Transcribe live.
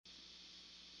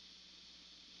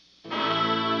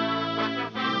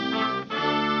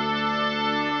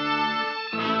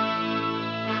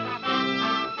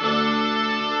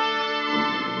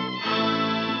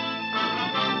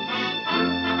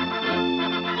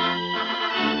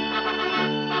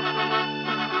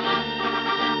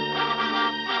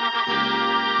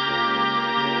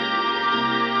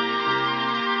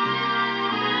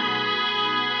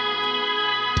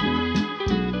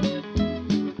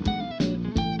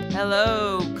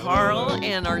Hello, Carl,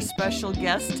 and our special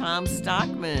guest, Tom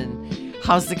Stockman.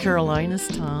 How's the Carolinas,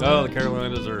 Tom? Oh, the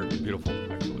Carolinas are beautiful,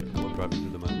 actually. I love driving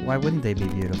through the mountains. Why wouldn't they be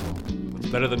beautiful? It's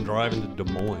better than driving to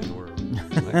Des Moines, where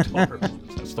my daughter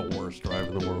lives. That's the worst drive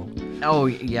in the world. Oh,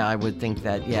 yeah, I would think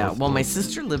that, yeah. Well, my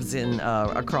sister lives in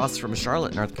across from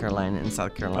Charlotte, North Carolina, in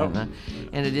South Carolina,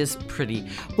 and it is pretty.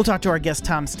 We'll talk to our guest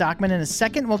Tom Stockman in a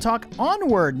second. We'll talk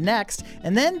Onward next,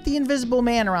 and then The Invisible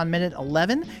Man around minute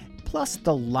 11, plus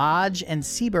The Lodge and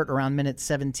Siebert around minute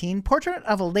 17, Portrait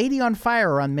of a Lady on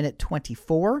Fire around minute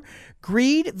 24,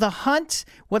 Greed, The Hunt,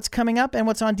 what's coming up and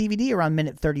what's on DVD around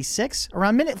minute 36.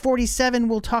 Around minute 47,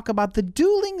 we'll talk about The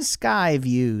Dueling Sky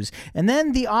Views, and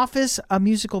then The Office, a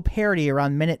musical parody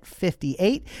around minute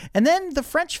 58, and then the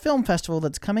French Film Festival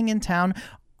that's coming in town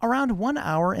around 1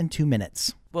 hour and 2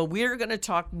 minutes. Well, we're going to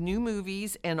talk new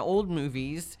movies and old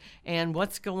movies and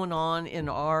what's going on in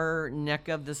our neck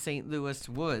of the St. Louis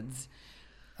woods.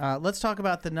 Let's talk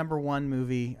about the number one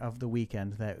movie of the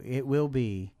weekend. That it will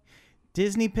be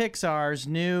Disney Pixar's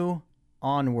new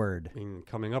Onward. I mean,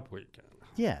 coming up weekend.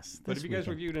 Yes. But if you guys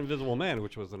reviewed Invisible Man,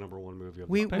 which was the number one movie of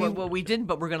the past Well, we didn't,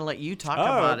 but we're going to let you talk Oh,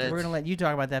 about okay. it. We're going to let you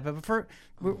talk about that. But before,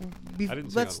 I didn't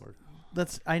see Onward.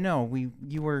 I know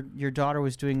your daughter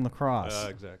was doing lacrosse.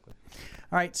 Exactly.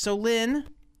 All right, so Lynn,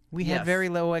 we had Yes. very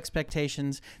low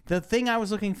expectations. The thing I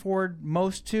was looking forward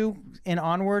most to in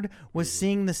Onward was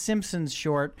seeing the Simpsons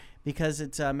short because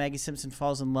it's Maggie Simpson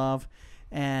falls in love,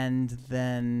 and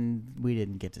then we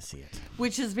didn't get to see it.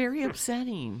 Which is very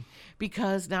upsetting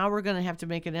because now we're going to have to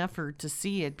make an effort to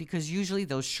see it because usually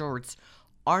those shorts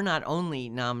are not only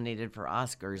nominated for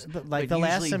Oscars, Like but the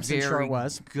last usually Simpsons short very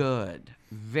was. good,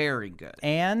 very good.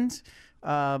 And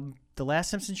the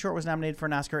last Simpsons short was nominated for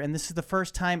an Oscar, and this is the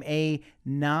first time a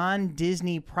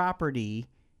non-Disney property,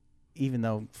 even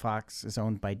though Fox is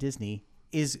owned by Disney,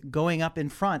 is going up in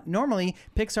front. Normally,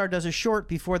 Pixar does a short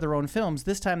before their own films.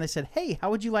 This time they said, hey, how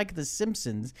would you like The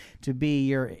Simpsons to be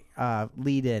your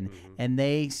lead-in? Mm-hmm. And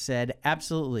they said,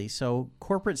 absolutely. So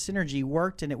corporate synergy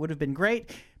worked, and it would have been great,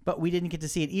 but we didn't get to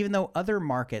see it, even though other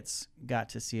markets got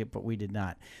to see it, but we did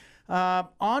not.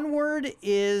 Onward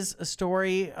is a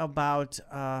story about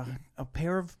a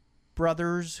pair of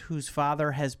brothers whose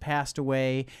father has passed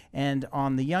away, and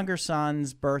on the younger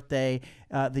son's birthday,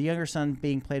 the younger son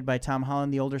being played by Tom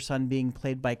Holland, the older son being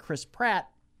played by Chris Pratt,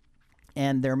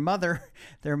 and their mother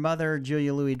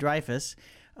Julia Louis-Dreyfus.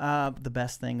 The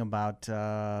best thing about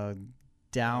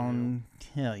Downhill,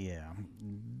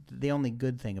 the only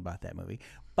good thing about that movie,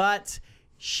 but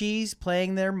she's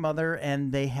playing their mother,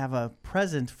 and they have a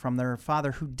present from their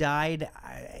father who died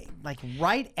like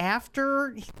right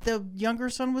after the younger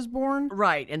son was born.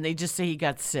 Right, and they just say he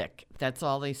got sick. That's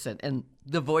all they said. And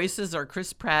the voices are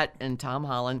Chris Pratt and Tom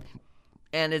Holland,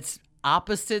 and it's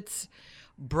opposites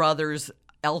brothers,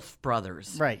 elf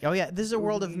brothers. Right. Oh, yeah. This is a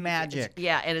world of magic.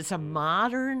 And it's a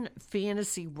modern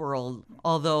fantasy world,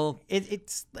 although...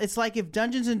 It's like if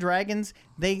Dungeons & Dragons,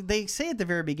 they say at the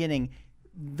very beginning,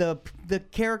 the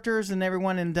characters and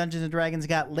everyone in Dungeons & Dragons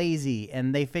got lazy,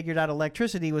 and they figured out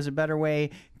electricity was a better way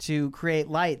to create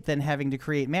light than having to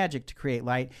create magic to create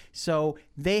light. So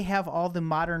they have all the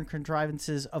modern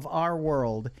contrivances of our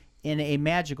world in a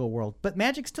magical world. But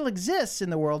magic still exists in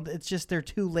the world. It's just they're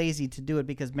too lazy to do it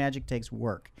because magic takes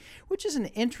work, which is an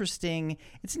interesting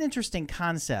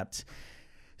concept.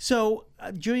 So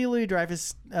Julia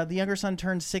Louis-Dreyfus, the younger son,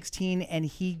 turns 16, and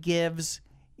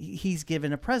he's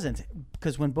given a present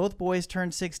because when both boys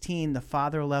turned 16, the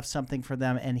father left something for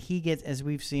them, and he gets, as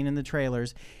we've seen in the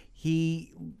trailers,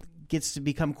 he gets to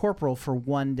become corporal for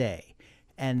one day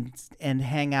and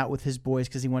hang out with his boys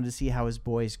because he wanted to see how his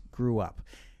boys grew up.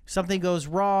 Something goes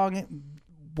wrong.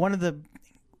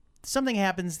 Something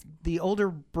happens. The older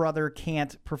brother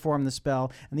can't perform the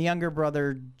spell, and the younger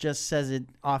brother just says it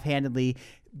offhandedly.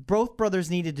 Both brothers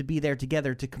needed to be there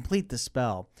together to complete the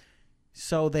spell.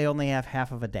 So they only have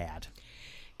half of a dad.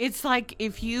 It's like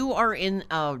if you are in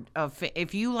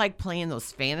if you like playing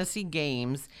those fantasy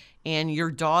games, and your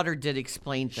daughter did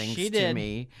explain things to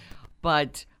me,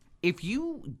 but if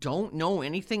you don't know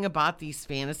anything about these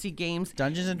fantasy games,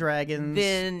 Dungeons and Dragons,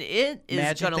 then it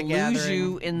is going to lose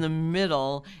you in the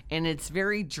middle, and it's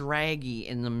very draggy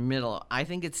in the middle. I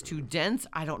think it's too dense.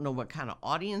 I don't know what kind of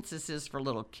audience this is for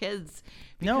little kids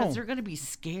because they're going to be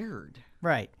scared.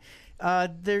 Right.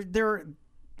 Octavia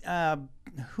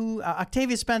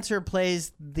Spencer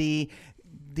plays the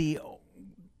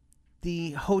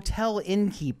hotel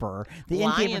innkeeper, the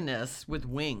lioness with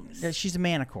wings. She's a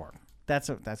manicore. That's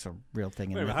a real thing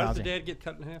in mythology. How does the dad get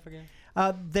cut in half again?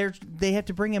 They have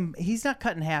to bring him. He's not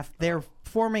cut in half. They're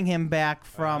forming him back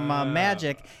from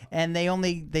magic, and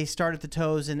they start at the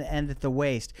toes and end at the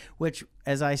waist. Which,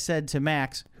 as I said to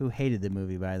Max, who hated the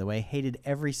movie, by the way, hated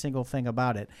every single thing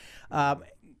about it.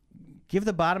 Give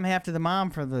the bottom half to the mom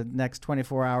for the next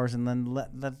 24 hours, and then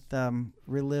let them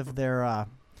relive their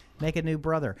make a new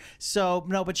brother. So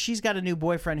no, but she's got a new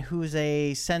boyfriend who's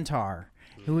a centaur.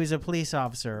 Who is a police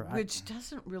officer. Which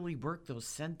doesn't really work, those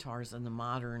centaurs in the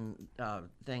modern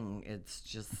thing. It's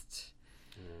just...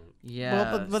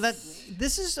 Yeah. Well,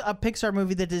 this is a Pixar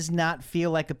movie that does not feel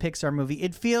like a Pixar movie.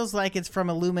 It feels like it's from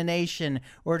Illumination,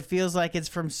 or it feels like it's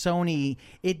from Sony.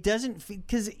 It doesn't...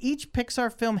 Because each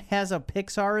Pixar film has a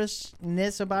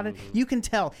Pixar-ishness about it. You can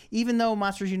tell. Even though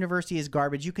Monsters University is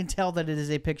garbage, you can tell that it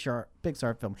is a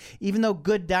Pixar film. Even though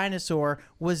Good Dinosaur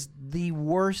was the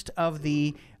worst of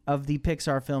the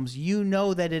Pixar films, you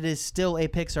know that it is still a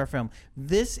Pixar film.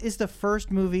 This is the first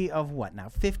movie of what now,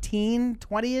 15,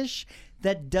 20-ish,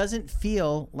 that doesn't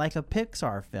feel like a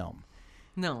Pixar film.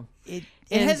 No.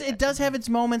 It does have its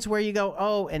moments where you go,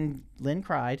 oh, and Lynn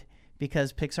cried,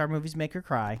 because Pixar movies make her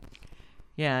cry.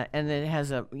 Yeah, and it has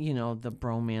the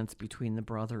bromance between the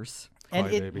brothers. And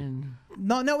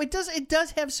it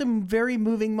does have some very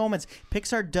moving moments.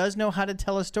 Pixar does know how to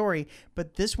tell a story,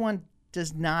 but this one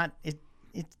does not. It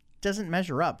doesn't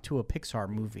measure up to a Pixar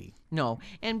movie. No,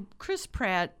 and Chris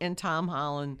Pratt and Tom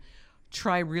Holland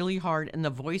try really hard, and the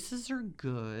voices are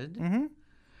good. Mm-hmm.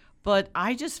 But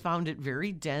I just found it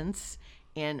very dense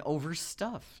and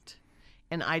overstuffed.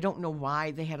 And I don't know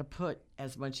why they had to put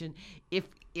as much in.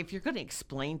 If you're going to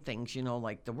explain things,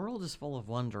 like the world is full of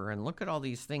wonder and look at all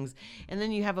these things, and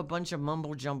then you have a bunch of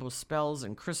mumbo jumbo spells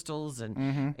and crystals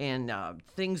and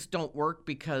things don't work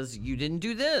because you didn't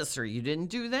do this or you didn't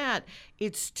do that.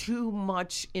 It's too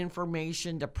much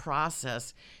information to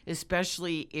process,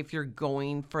 especially if you're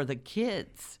going for the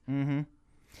kids. Mm-hmm.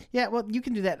 Yeah, well, you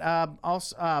can do that.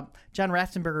 Also, John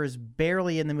Ratzenberger is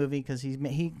barely in the movie because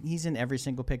he's in every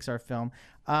single Pixar film.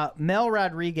 Mel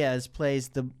Rodriguez plays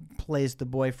the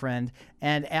boyfriend,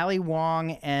 and Ali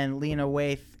Wong and Lena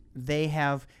Waithe they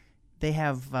have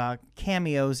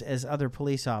cameos as other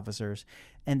police officers,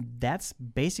 and that's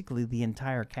basically the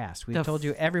entire cast. We've told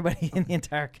you everybody in the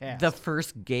entire cast. The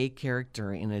first gay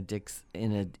character in a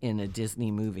Disney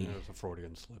movie. Yeah, there's a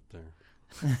Freudian slip there.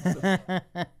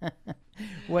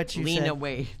 What you Lena said.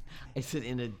 Waithe. I said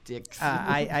in a Dix.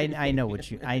 I know what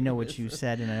you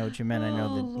said, and I know what you meant. I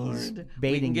know that he's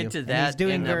baiting we can get you, to that. He's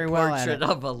doing in very a well at portrait it.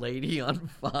 of a lady on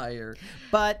fire.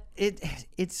 But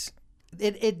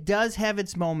it does have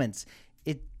its moments.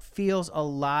 It feels a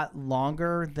lot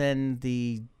longer than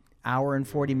the hour and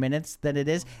 40 minutes that it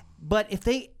is. But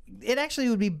it actually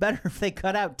would be better if they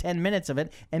cut out 10 minutes of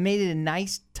it and made it a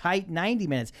nice, tight 90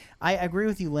 minutes. I agree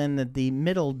with you, Lynn, that the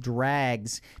middle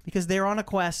drags because they're on a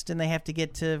quest and they have to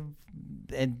get to,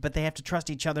 but they have to trust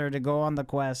each other to go on the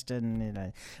quest.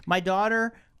 And my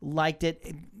daughter liked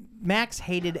it. Max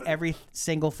hated every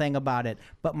single thing about it,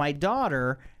 but my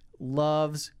daughter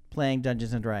loves playing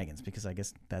Dungeons and Dragons because I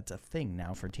guess that's a thing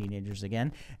now for teenagers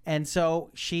again. And so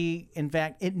in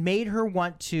fact, it made her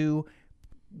want to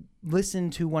listen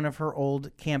to one of her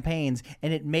old campaigns,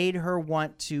 and it made her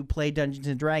want to play Dungeons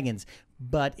and Dragons,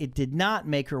 but it did not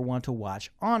make her want to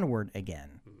watch Onward again.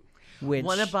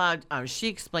 What about, she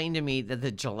explained to me that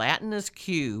the gelatinous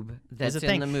cube that's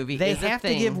in the movie they is a thing. They have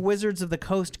to give Wizards of the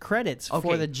Coast credits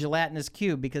for the gelatinous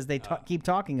cube because they keep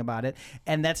talking about it,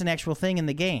 and that's an actual thing in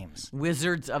the games.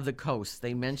 Wizards of the Coast.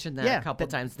 They mentioned that a couple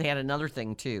times. They had another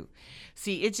thing, too.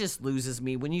 See, it just loses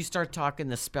me when you start talking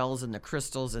the spells and the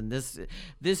crystals, and this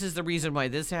is the reason why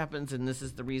this happens, and this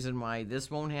is the reason why this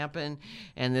won't happen,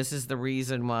 and this is the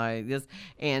reason why this,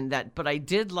 and that. But I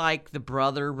did like the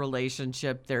brother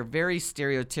relationship. They're very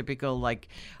stereotypical, like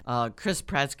Chris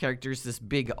Pratt's character is this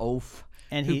big oaf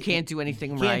and who can't do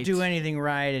anything right. Can't do anything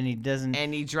right, and he doesn't.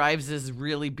 And he drives this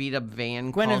really beat up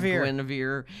van called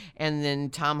Guinevere, and then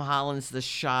Tom Holland's the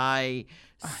shy,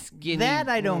 skinny. That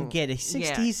I don't get. He's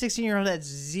 16-year-old, has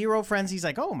zero friends. He's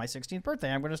like, oh, my 16th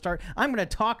birthday, I'm going to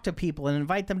talk to people and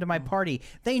invite them to my party.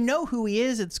 They know who he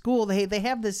is at school. They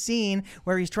have this scene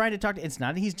where he's trying to talk to, it's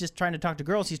not he's just trying to talk to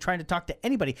girls, he's trying to talk to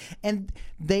anybody. And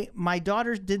my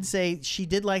daughter did say she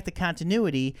did like the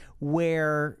continuity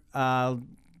where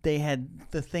they had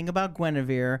the thing about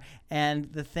Guinevere and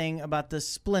the thing about the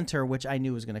splinter, which I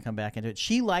knew was going to come back into it.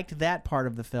 She liked that part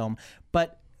of the film,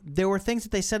 but there were things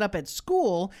that they set up at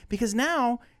school because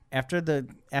now After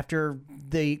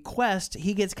the quest,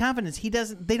 he gets confidence.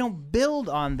 They don't build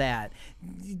on that.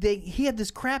 He had this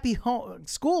crappy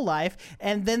school life,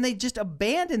 and then they just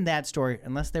abandoned that story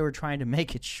unless they were trying to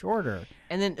make it shorter.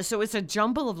 And then, so it's a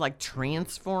jumble of like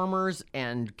Transformers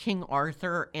and King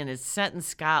Arthur, and it's set in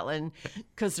Scotland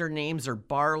because their names are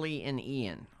Barley and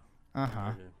Ian.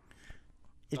 Uh-huh.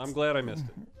 I'm glad I missed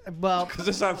it. Well, because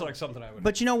this sounds like something I would.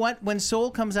 But you know what? When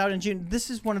Soul comes out in June, this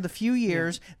is one of the few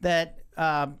years that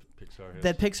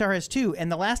Pixar has too.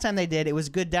 And the last time they did, it was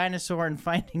Good Dinosaur and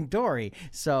Finding Dory.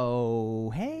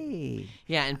 So hey,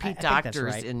 yeah, and Pete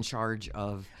Docter's in charge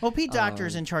of. Well, Pete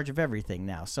Docter's in charge of everything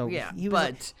now. So yeah,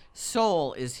 but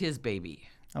Soul is his baby.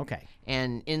 Okay.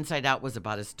 And Inside Out was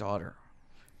about his daughter,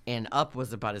 and Up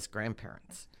was about his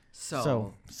grandparents.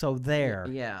 So there.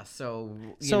 Yeah. So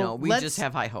you know, we just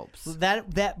have high hopes.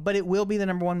 But it will be the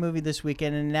 #1 movie this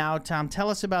weekend. And now, Tom,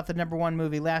 tell us about the #1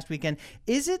 movie last weekend.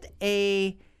 Is it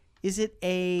a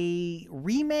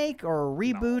remake or a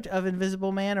reboot of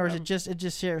Invisible Man, or is it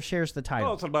just shares the title?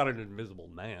 Well, it's about an invisible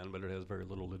man, but it has very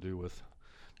little to do with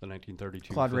the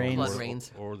 1932 Claude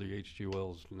Rains or the H.G.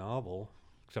 Wells novel,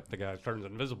 except the guy turns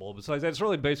invisible. Besides that, it's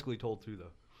really basically told through the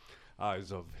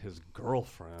eyes of his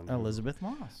girlfriend, Elizabeth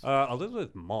Moss.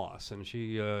 Elizabeth Moss, and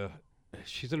she's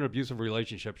in an abusive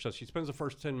relationship. So she spends the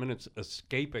first 10 minutes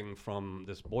escaping from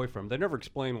this boyfriend. They never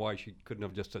explain why she couldn't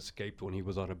have just escaped when he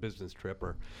was on a business trip,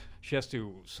 or she has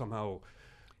to somehow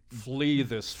flee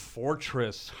this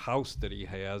fortress house that he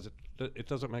has. It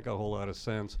doesn't make a whole lot of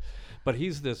sense, but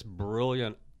he's this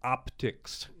brilliant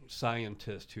optics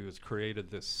scientist who has created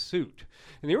this suit.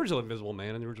 In the original Invisible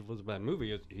Man, in the original Invisible Man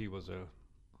movie, he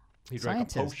drank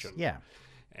a potion. Yeah.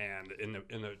 And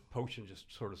in the potion just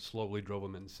sort of slowly drove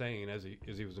him insane. As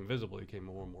he was invisible, he became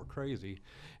more and more crazy.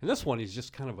 And this one, he's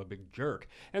just kind of a big jerk.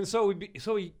 And so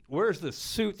he wears this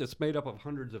suit that's made up of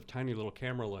hundreds of tiny little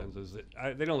camera lenses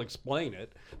that they don't explain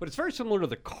it, but it's very similar to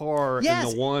the car in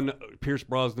the one Pierce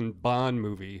Brosnan Bond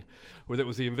movie where there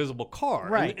was the invisible car.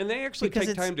 Right. And they actually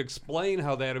take time to explain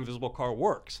how that invisible car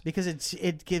works. Because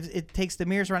it takes the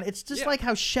mirrors around. It's just like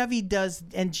how Chevy does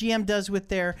and GM does with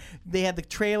they have the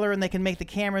trailer and they can make the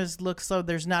cameras look so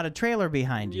there's not a trailer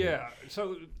behind you. Yeah.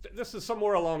 So this is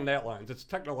somewhere along that lines. It's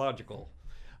technological.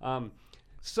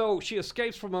 So she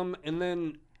escapes from him and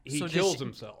then he kills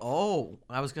himself. Oh,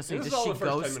 I was gonna say,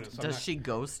 does she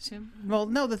ghost him? Well,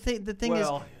 no. The thing is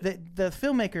that the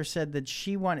filmmaker said that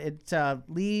she wanted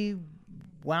Lee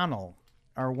Whannell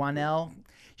or Whannell.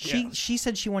 She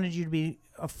said she wanted you to be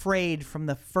afraid from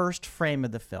the first frame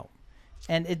of the film.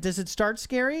 And does it start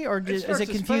scary or is it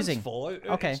confusing?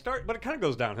 Okay, but it kind of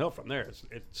goes downhill from there.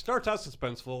 It starts out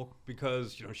suspenseful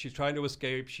because she's trying to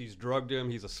escape. She's drugged him.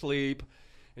 He's asleep.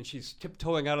 And she's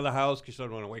tiptoeing out of the house because she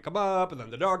doesn't want to wake him up. And then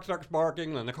the dog starts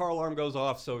barking. And then the car alarm goes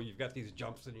off. So you've got these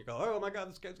jumps. And you go, oh, my God,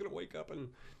 this guy's going to wake up and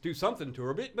do something to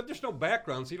her. But there's no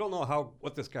background. So you don't know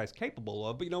what this guy's capable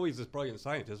of. But he's this brilliant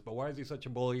scientist. But why is he such a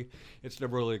bully? It's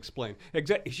never really explained.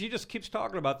 She just keeps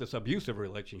talking about this abusive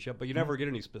relationship. But you never get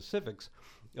any specifics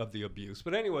of the abuse.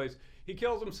 But anyways, he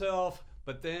kills himself.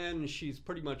 But then she's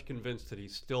pretty much convinced that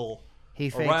he's still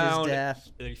around.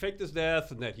 He faked his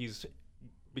death. And that he's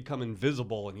become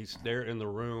invisible and he's there in the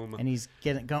room and he's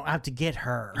going out to get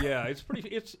her. Yeah, it's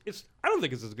I don't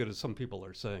think it's as good as some people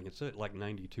are saying. It's at like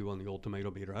 92 on the old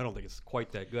tomato meter. I don't think it's quite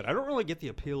that good. I don't really get the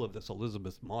appeal of this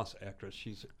Elizabeth Moss actress.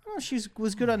 She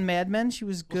was good on Mad Men. She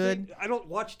was good. See, I don't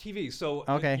watch TV, so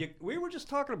okay. We were just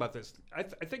talking about this. I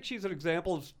think she's an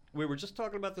example of, we were just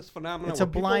talking about this phenomenon. It's a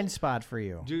blind spot for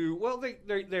you.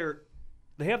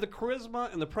 They have the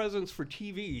charisma and the presence for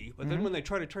TV, but then when they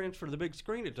try to transfer to the big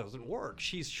screen, it doesn't work.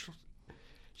 She's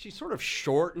sort of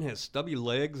short and has stubby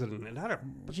legs and not a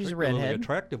particularly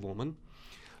attractive woman.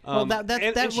 Well,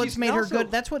 that's what made her good.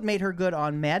 That's what made her good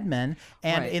on Mad Men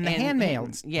and in The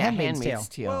Handmaid's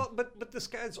Tale. Well, but this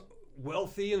guy's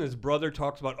wealthy, and his brother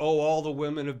talks about, all the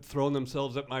women have thrown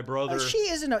themselves at my brother. She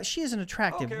is an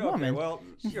attractive woman. Well,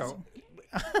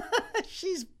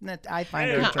 I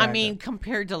find her attractive. I mean,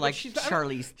 compared to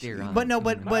Charlize Theron. But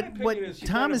what Tom is saying, she's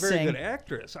not a very good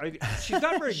actress. She's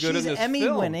not very good in this Emmy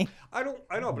film. winning. I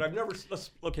know, but I've never.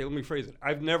 Let me phrase it.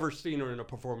 I've never seen her in a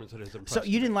performance that has impressed me. So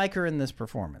you didn't like her in this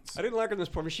performance? I didn't like her in this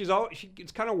performance.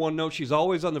 It's kind of one note. She's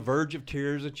always on the verge of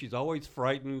tears, and she's always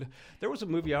frightened. There was a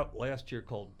movie out last year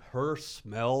called Her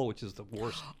Smell, which is the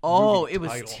worst. It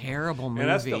was a terrible movie. And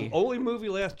that's the only movie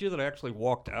last year that I actually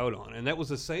walked out on, and that was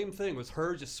the same thing. It was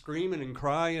her just screaming and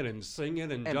crying and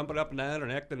singing and jumping up and down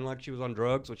and acting like she was on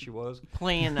drugs, which she was.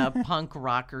 Playing a punk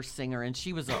rocker singer, and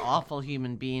she was an awful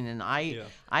human being. And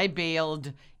I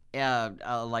bailed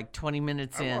like 20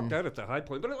 minutes in. I walked out at the high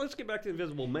point. But let's get back to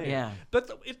Invisible Man. Yeah.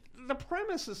 But the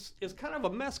premise is kind of a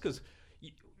mess because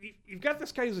you've got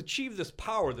this guy who's achieved this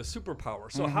power, the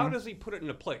superpower. So how does he put it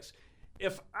into place?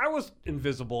 If I was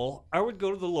invisible, I would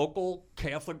go to the local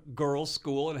Catholic girls'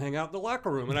 school and hang out in the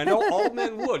locker room. And I know all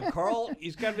men would. Carl,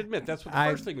 he's got to admit, that's what the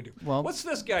first thing we do. Well, what's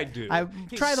this guy do?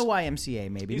 Try the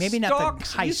YMCA, maybe. Maybe not the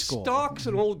high school. He stalks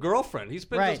an old girlfriend. He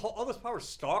spends all this power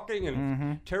stalking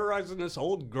and terrorizing this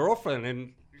old girlfriend.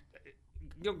 And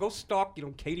go stalk,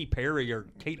 Katy Perry or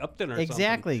Kate Upton or something.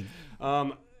 Exactly.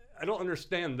 I don't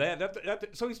understand that.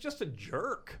 So he's just a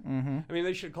jerk. I mean,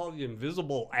 they should call it the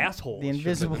invisible asshole. The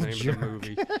invisible jerk. Of the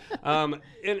movie.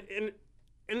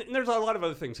 And there's a lot of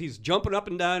other things. He's jumping up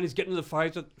and down. He's getting into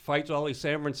fights with all these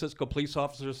San Francisco police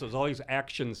officers. There's all these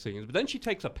action scenes. But then she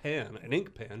takes a pen, an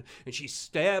ink pen, and she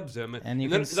stabs him. And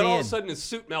then all of a sudden his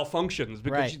suit malfunctions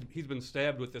because he's been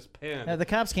stabbed with this pen. The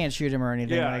cops can't shoot him or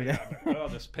anything like that. Oh,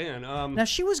 this pen. Now,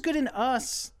 she was good in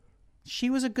Us.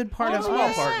 She was a good part of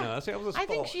Us. I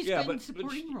think she's been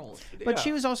supporting roles. But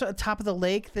she was also at Top of the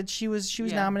Lake that she was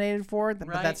nominated for.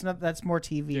 But that's more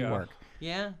TV work.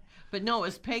 Yeah. But no,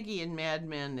 as Peggy in Mad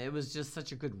Men, it was just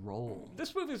such a good role.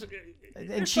 This movie is,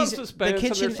 and she's suspense,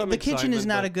 the kitchen is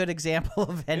not a good example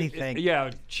of anything.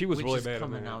 She was really bad. Which is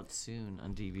coming out soon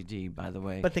on DVD, by the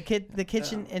way. But the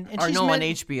kitchen and she's on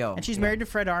HBO, and she's married to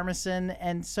Fred Armisen,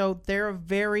 and so they're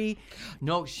very.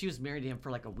 No, she was married to him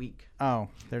for like a week. Oh,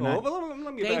 they're not.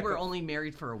 Let me they were only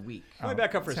married for a week. Let me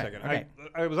back up for a second. Okay.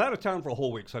 I was out of town for a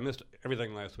whole week, so I missed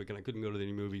everything last week, and I couldn't go to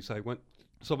any movies.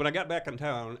 So when I got back in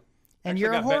town. And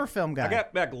you're a horror film guy. I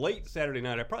got back late Saturday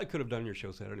night. I probably could have done your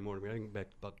show Saturday morning. I got back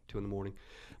about 2 a.m.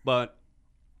 But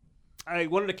I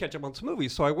wanted to catch up on some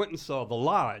movies, so I went and saw The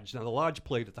Lodge. Now, The Lodge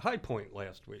played at the High Point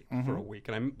last week for a week,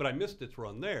 but I missed its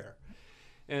run there.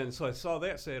 And so I saw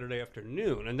that Saturday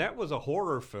afternoon, and that was a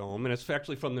horror film, and it's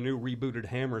actually from the new rebooted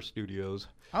Hammer Studios.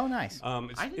 Oh, nice.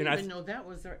 I didn't even know that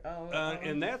was there.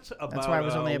 And that's about why I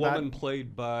was only a woman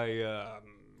played by...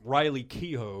 Riley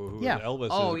Keough, who is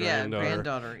Elvis's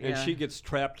granddaughter. And she gets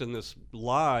trapped in this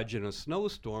lodge in a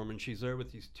snowstorm, and she's there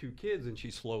with these 2 kids, and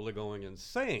she's slowly going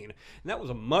insane. And that was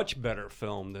a much better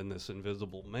film than this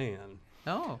Invisible Man.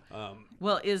 Oh.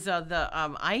 Well, is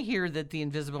I hear that The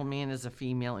Invisible Man is a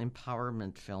female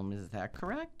empowerment film. Is that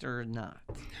correct or not?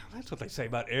 That's what they say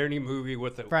about any movie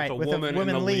with a woman in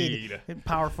the lead.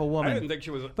 Powerful woman. I didn't think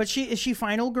she was. But is she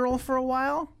final girl for a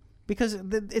while? Because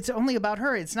it's only about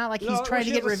her. It's not like he's trying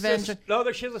to get revenge.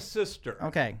 She has a sister.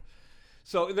 Okay.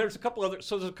 So there's a couple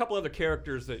other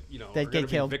characters that that get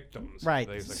killed, victims, right?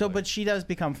 Basically. So, but she does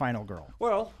become final girl.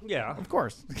 Well, yeah, of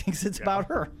course, because it's about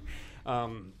her.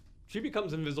 She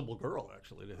becomes Invisible Girl,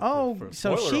 actually.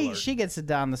 So she gets it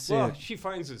down the suit. Well, she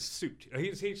finds his suit.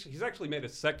 He's actually made a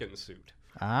second suit.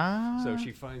 So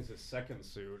she finds his second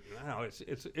suit. Now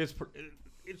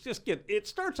it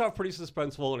starts off pretty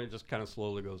suspenseful and it just kind of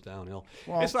slowly goes downhill.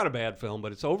 Well, it's not a bad film,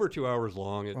 but it's over 2 hours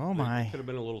long. It could have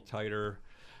been a little tighter.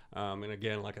 And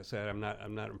again, like I said, I'm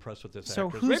not impressed with this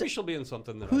actress. Maybe she'll be in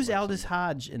something. Who's Aldous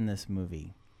Hodge in this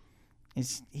movie?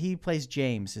 He plays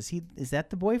James? Is that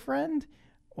the boyfriend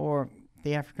or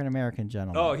the African American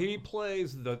gentleman? Oh, he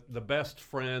plays the best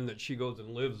friend that she goes and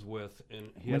lives with,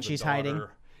 and when she's hiding.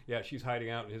 Yeah, she's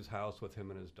hiding out in his house with him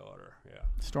and his daughter. Yeah.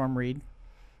 Storm Reed.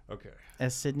 Okay.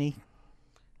 As Sydney.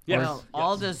 Yes. Well,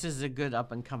 Aldous is a good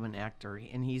up-and-coming actor,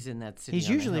 and he's in that city. He's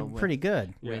usually pretty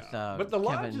good. With, but The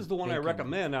Lodge is the one I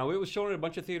recommend. Now, it was shown at a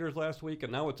bunch of theaters last week,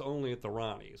 and now it's only at the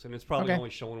Ronnie's, and it's probably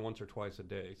only shown once or twice a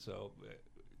day. So,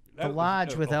 The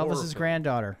Lodge with Elvis's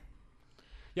granddaughter.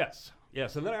 Yes,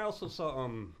 and then I also saw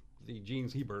the Gene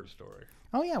Seberg story.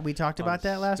 Oh yeah, we talked about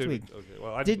that last week. Okay,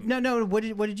 well,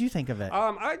 What did you think of it?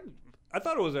 I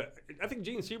thought it was I think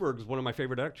Gene Seberg is one of my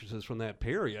favorite actresses from that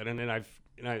period, and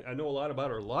I know a lot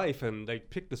about her life, and they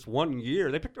picked this one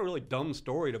year. They picked a really dumb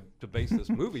story to base this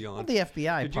movie on. Well, the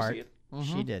FBI did part. You see it?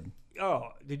 Mm-hmm. She did. Oh,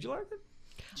 did you like it?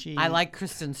 I like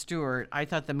Kristen Stewart. I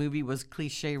thought the movie was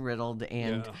cliche riddled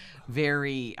and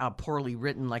very poorly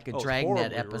written, like a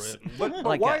Dragnet episode. But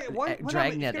like why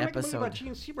Dragnet not, episode. About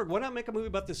Gene Seberg, why not make a movie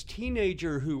about this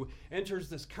teenager who enters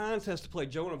this contest to play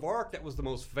Joan of Arc? That was the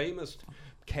most famous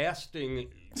casting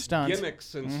gimmicks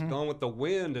since Gone with the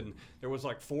Wind, and there was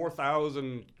like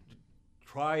 4,000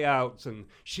 tryouts, and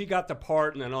she got the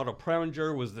part, and then Otto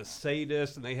Preminger was the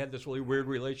sadist, and they had this really weird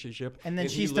relationship. And then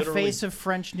she's the face of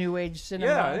French New Age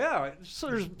cinema. Yeah. So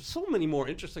there's so many more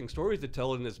interesting stories to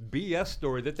tell in this BS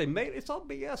story that they made. It's all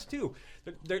BS too.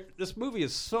 This movie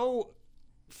is so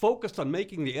focused on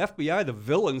making the FBI the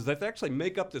villains that they actually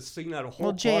make up this scene out of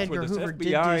whole J. Edgar Hoover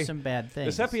did do some bad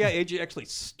things. This FBI agent actually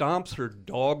stomps her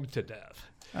dog to death.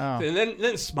 And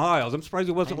then smiles. I'm surprised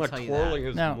he wasn't like twirling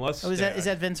his mustache. Oh, is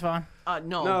that Vince Vaughn?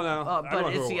 No.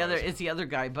 But it's the other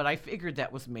guy. But I figured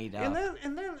that was made up.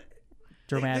 And then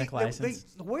dramatic license.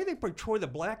 The way they portray the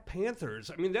Black Panthers,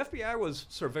 I mean, the FBI was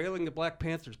surveilling the Black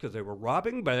Panthers because they were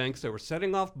robbing banks, they were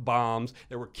setting off bombs,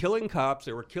 they were killing cops,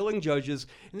 they were killing judges,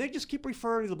 and they just keep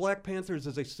referring to the Black Panthers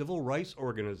as a civil rights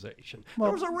organization.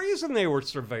 There was a reason they were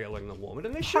surveilling the woman,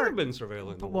 and they should have been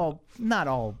surveilling the woman. Well, not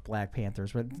all Black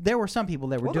Panthers, but there were some people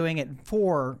that were doing it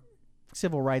for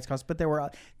civil rights cause, but there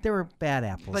were bad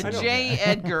apples. But J.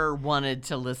 Edgar wanted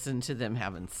to listen to them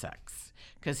having sex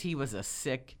because he was a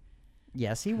sick.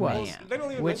 Yes, he was. Well, they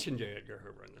don't even mention J. Edgar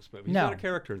Hoover in this movie. He's not a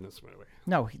character in this movie.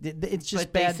 No, it's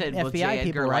just but bad they said, FBI J. Edgar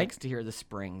people, right? likes to hear the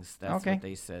springs. That's what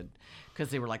they said. Because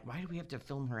they were like, why do we have to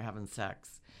film her having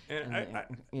sex? And I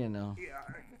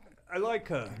I like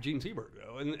Gene Seberg,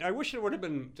 though, and I wish it would have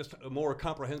been just a more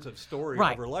comprehensive story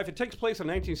of her life. It takes place in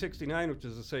 1969, which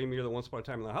is the same year that Once Upon a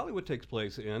Time in Hollywood takes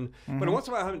place in. But in Once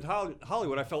Upon a Time in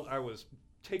Hollywood, I felt I was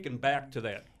taken back to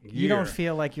that year. You don't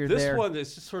feel like you're there. This one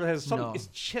is just sort of has some. It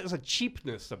has a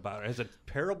cheapness about it. It has a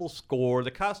terrible score.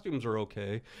 The costumes are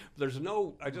okay. There's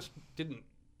no. I just didn't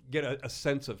get a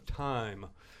sense of time.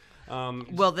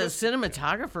 Well, the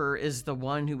cinematographer is the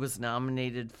one who was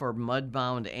nominated for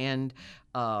Mudbound and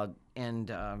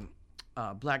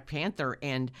Black Panther,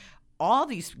 and all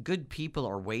these good people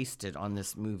are wasted on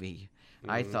this movie.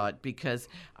 I thought, because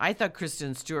I thought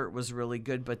Kristen Stewart was really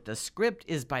good, but the script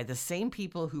is by the same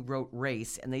people who wrote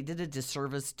Race, and they did a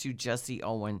disservice to Jesse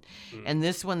Owen. And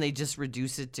this one, they just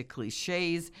reduce it to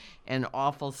cliches and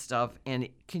awful stuff. And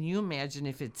can you imagine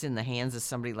if it's in the hands of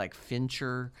somebody like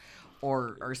Fincher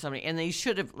or somebody? And they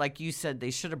should have, like you said,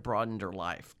 they should have broadened her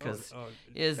life, because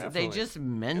they just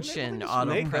mention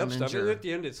Otto Preminger. At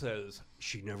the end, it says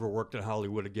she never worked in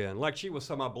Hollywood again, like she was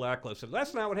somehow blacklisted.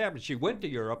 That's not what happened. She went to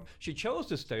Europe. She chose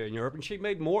to stay in Europe, and she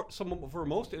made some of her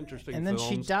most interesting films. And then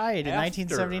she died in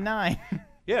 1979.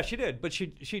 Yeah, she did. But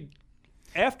she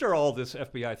after all this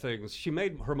FBI things, she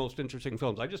made her most interesting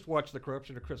films. I just watched The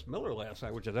Corruption of Chris Miller last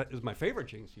night, which is my favorite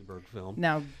Gene Seberg film.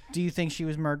 Now, do you think she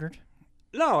was murdered?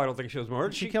 No, I don't think she was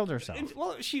murdered. She killed herself.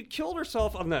 She killed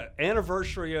herself on the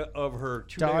anniversary of her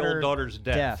two-day-old daughter's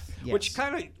death. Yes. Which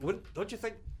kind of, don't you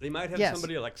think they might have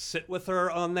somebody like sit with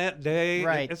her on that day?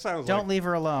 Right. It sounds don't leave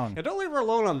her alone. Yeah, don't leave her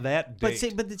alone on that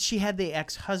date. But she had the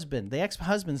ex-husband. The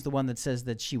ex-husband's the one that says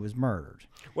that she was murdered.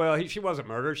 Well, she wasn't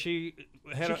murdered. She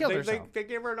killed herself. They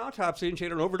gave her an autopsy, and she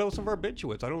had an overdose of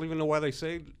barbiturates. I don't even know why they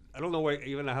say. I don't know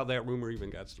even how that rumor even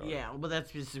got started. Yeah, well, that's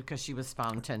just because she was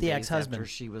found 10 the days ex-husband. after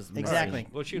she was murdered. Exactly.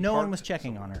 Well, no one was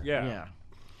checking on her. Yeah.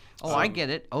 Oh, I get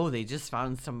it. Oh, they just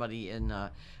found somebody in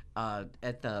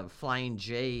at the Flying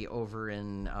J over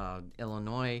in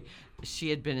Illinois. She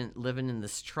had been living in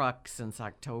this truck since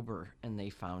October, and they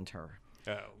found her.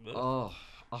 Oh.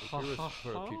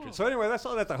 So anyway, that's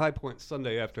all at the High Point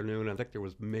Sunday afternoon. I think there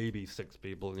was maybe 6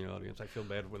 people in the audience. I feel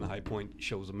bad when the High Point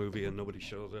shows a movie and nobody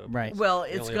shows up. Right. Well,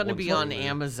 it's going to be on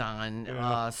Amazon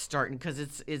starting, because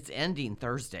it's ending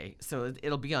Thursday, so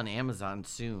it'll be on Amazon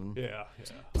soon. Yeah.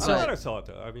 I'm glad I saw it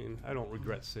though. I mean, I don't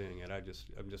regret seeing it.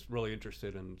 I'm just really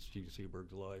interested in Gene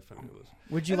Seberg's life, and it was.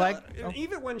 Would you like?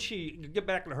 Even when she get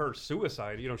back to her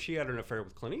suicide, she had an affair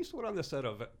with Clint Eastwood on the set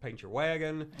of Paint Your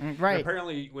Wagon. Right. And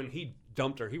apparently, when he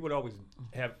dumped her, he would always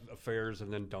have affairs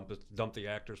and then dump the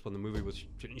actress when the movie was.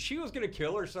 She was going to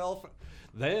kill herself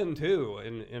then too,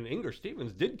 and Inger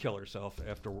Stevens did kill herself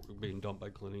after being dumped by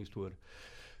Clint Eastwood.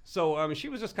 So she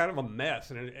was just kind of a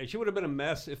mess, and she would have been a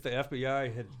mess if the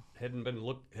FBI had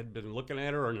been looking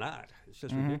at her or not. It's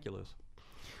just ridiculous.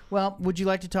 Well, would you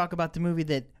like to talk about the movie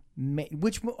that?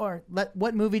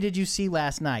 What movie did you see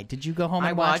last night? Did you go home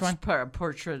and watch one? I watched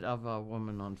Portrait of a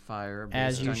Woman on Fire,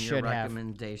 as you on should your have.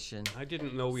 recommendation. I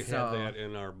didn't know we had that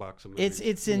in our box of movies.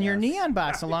 It's in your Neon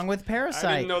box along with Parasite.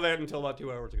 I didn't know that until about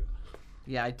 2 hours ago.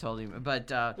 Yeah, I told him,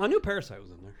 but I knew Parasite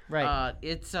was in there. Right.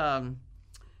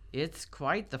 It's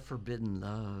quite the forbidden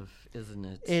love, isn't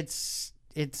it?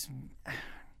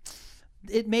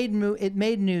 It made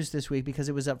news this week because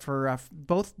it was up for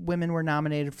both women were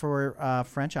nominated for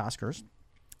French Oscars,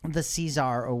 the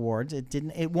César Awards.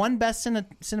 It won Best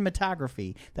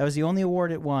Cinematography. That was the only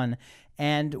award it won.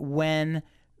 And when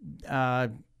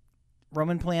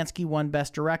Roman Polanski won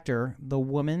Best Director, the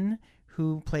woman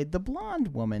who played the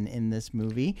blonde woman in this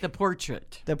movie, the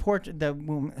portrait, the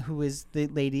woman who is the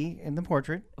lady in the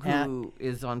portrait, who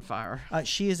is on fire.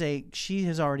 She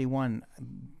has already won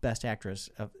Best Actress.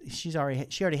 She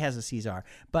already has a César.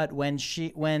 But when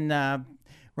Roman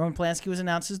Polanski was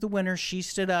announced as the winner, she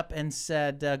stood up and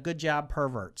said, "Good job,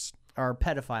 perverts or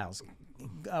pedophiles.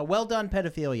 Well done,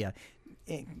 pedophilia."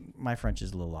 my French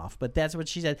is a little off, but that's what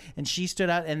she said. And she stood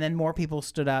out, and then more people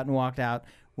stood out and walked out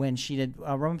when she did.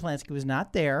 Roman Polanski was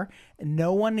not there.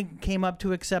 No one came up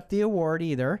to accept the award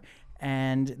either,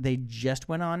 and they just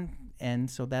went on. And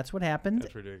so that's what happened.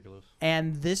 That's ridiculous.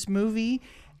 And this movie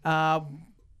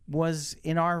was,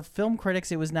 in our film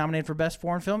critics, it was nominated for Best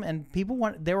Foreign Film, and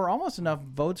there were almost enough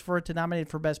votes for it to nominate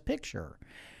for Best Picture.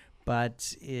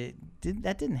 But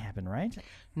that didn't happen, right?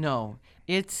 No,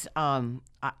 it's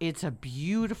a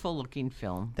beautiful looking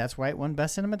film. That's why it won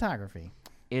Best Cinematography.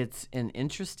 It's an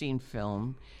interesting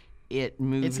film. It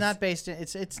moves. It's not based.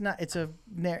 It's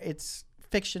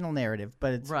fictional narrative,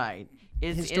 but it's right.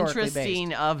 It's historically interesting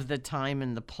based. of the time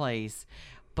and the place,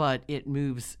 but it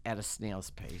moves at a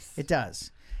snail's pace. It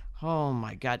does. Oh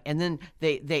my God! And then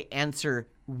they answer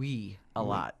 "we" a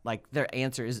lot. Like their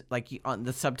answer is like on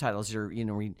the subtitles. You're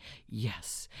read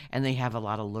yes, and they have a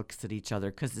lot of looks at each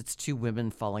other because it's two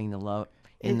women falling in love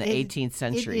in the 18th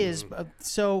century. It is.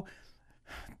 So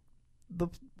the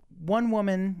one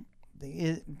woman,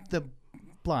 the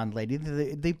blonde lady,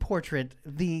 the portrait,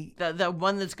 the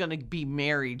one that's going to be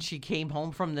married. She came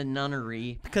home from the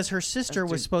nunnery because her sister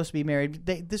was supposed to be married.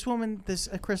 This woman, this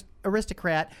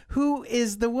aristocrat, who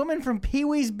is the woman from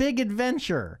Pee-wee's Big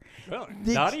Adventure. Oh,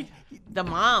 Dottie? The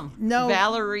mom, no,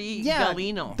 Valerie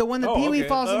Galino. The one that Pee-wee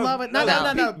falls in love with.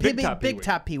 No. Big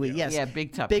Top Pee-wee. Yes. Yeah,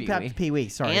 Big Top Pee-wee.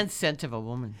 Sorry. And Scent of a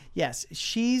Woman. Yes,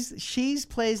 she's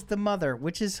plays the mother,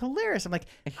 which is hilarious. I'm like,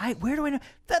 where do I know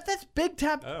that's Big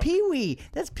Top Pee-wee?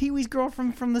 That's Pee-wee's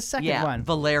girlfriend from the second one.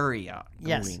 Valeria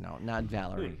Yes. Galino, not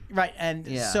Valerie. Right, and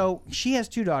so she has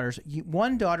two daughters.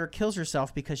 One daughter kills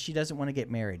herself because she doesn't want to get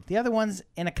married. The other one's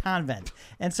in a convent,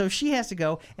 and so she has to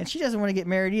go, and she doesn't want to get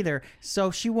married either.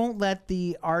 So she won't let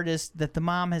the artist that the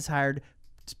mom has hired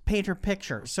paint her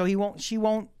picture. So she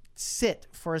won't sit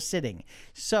for a sitting.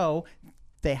 So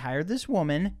they hired this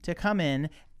woman to come in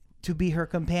to be her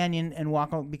companion and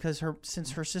walk on, because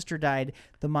since her sister died,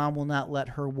 the mom will not let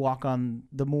her walk on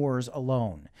the moors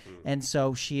alone. And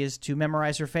so she is to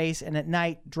memorize her face and at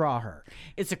night draw her.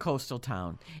 It's a coastal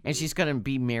town, and she's going to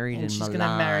be married in Milan. She's going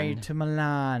to marry to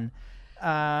Milan.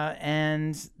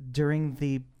 And during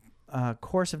the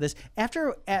course of this,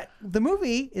 the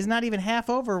movie is not even half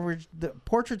over, where the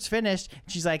portrait's finished,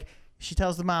 she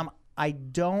tells the mom, I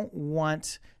don't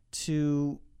want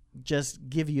to just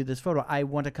give you this photo. I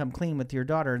want to come clean with your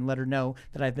daughter and let her know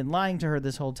that I've been lying to her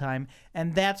this whole time.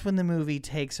 And that's when the movie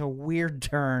takes a weird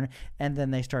turn, and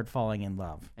then they start falling in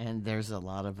love. And there's a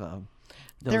lot of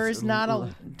there's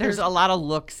a lot of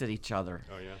looks at each other.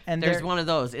 Oh yeah. And there's one of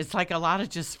those. It's like a lot of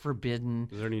just forbidden.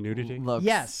 Is there any nudity? Looks.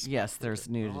 Yes. Yes, there's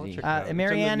nudity.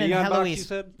 Marianne and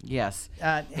Heloise. Yes.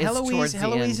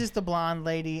 Heloise is the blonde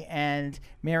lady, and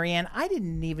Marianne, I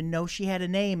didn't even know she had a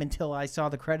name until I saw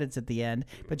the credits at the end.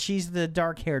 But she's the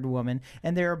dark-haired woman,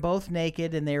 and they're both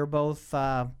naked, and they're both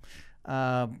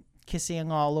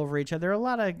kissing all over each other.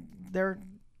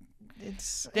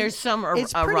 There's some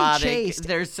erotic.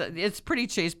 It's pretty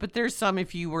chaste, but there's some,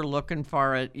 if you were looking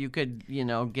for it, you could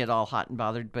get all hot and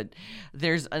bothered. But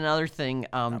there's another thing.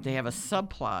 They have a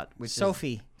subplot, which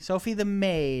Sophie the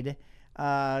maid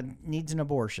needs an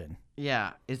abortion.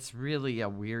 Yeah, it's really a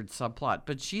weird subplot,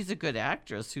 but she's a good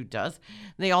actress who does.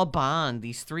 They all bond.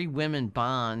 These three women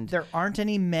bond. There aren't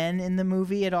any men in the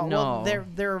movie at all. No. Well,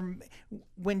 they're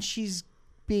when she's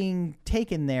being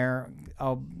taken there.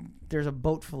 There's a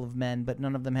boat full of men, but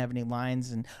none of them have any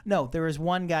lines. And no, there is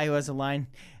one guy who has a line,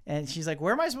 and she's like,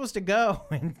 "Where am I supposed to go?"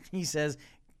 And he says,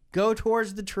 "Go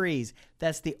towards the trees."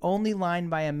 That's the only line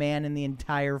by a man in the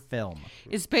entire film.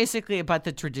 It's basically about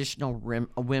the traditional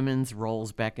women's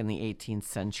roles back in the 18th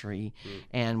century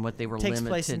and what they were limited with. Takes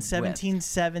place in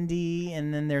 1770,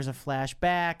 and then there's a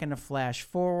flashback and a flash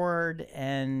forward,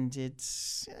 and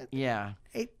it's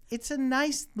a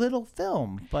nice little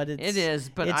film, but it's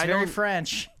very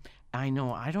French. I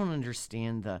know. I don't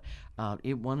understand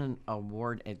it won an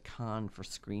award at Cannes for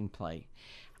screenplay.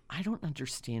 I don't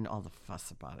understand all the fuss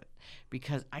about it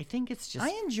because I think it's just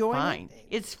fine.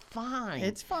 It's fine.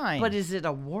 It's fine. But is it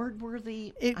award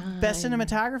worthy? Best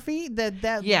cinematography?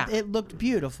 It looked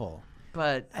beautiful.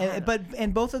 But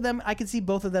both of them, I could see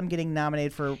both of them getting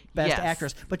nominated for Best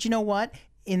Actress. But you know what?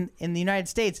 In the United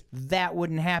States, that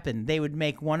wouldn't happen. They would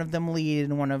make one of them lead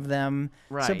and one of them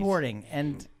supporting,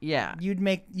 and you'd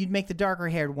make the darker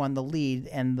haired one the lead,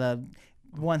 and the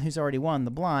one who's already won,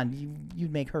 the blonde,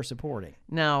 you'd make her supporting.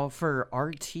 Now, for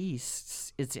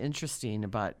artistes, it's interesting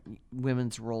about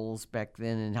women's roles back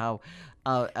then and how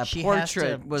a She has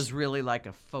portrait to- was really like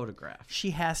a photograph.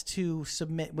 She has to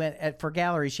submit for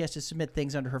galleries. She has to submit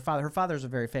things under her father. Her father's a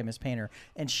very famous painter,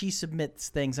 and she submits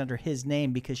things under his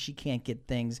name because she can't get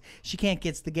things. She can't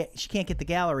get the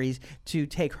galleries to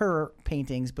take her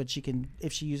paintings, but she can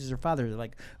if she uses her father. They're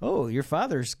like, oh, your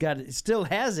father's got it, still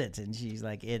has it, and she's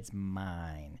like, it's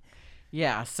mine.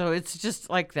 Yeah, so it's just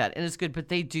like that, and it's good. But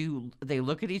they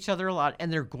look at each other a lot,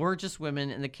 and they're gorgeous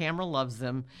women, and the camera loves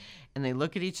them, and they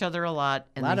look at each other a lot,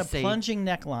 and A lot they of say, plunging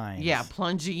necklines. yeah,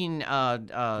 plunging. I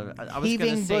was Heaving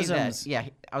going to say bosoms. that. Yeah,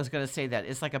 I was going to say that.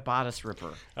 It's like a bodice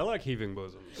ripper. I like heaving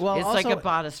bosoms. Well, It's also, like a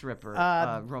bodice ripper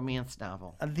romance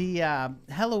novel. the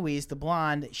Heloise, the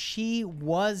blonde, she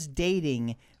was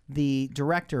dating the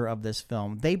director of this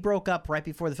film. They broke up right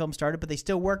before the film started, but they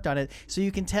still worked on it. So you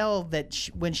can tell that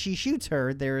when she shoots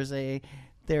her, they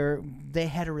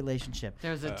had a relationship.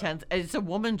 There's a tenth. It's a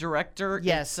woman director.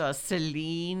 Yes. It's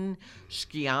Celine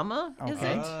Sciamma. Is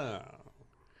Okay. it?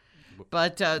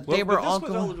 But Well, they were but all this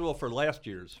was going. eligible for last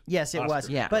year's. Yes, it was. Oscars,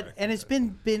 Yeah. But correct?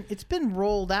 and it's been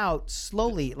rolled out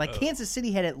slowly. Like Kansas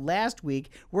City had it last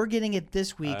week. We're getting it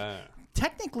this week.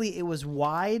 Technically, it was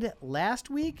wide last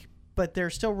week, but they're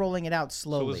still rolling it out So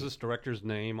slowly. was this director's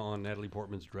name on Natalie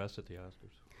Portman's dress at the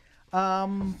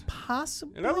Oscars?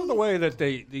 Possibly. And I love the way that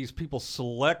these people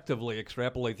selectively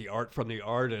extrapolate the art from the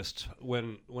artist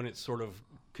when it's sort of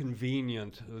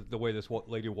convenient. The way this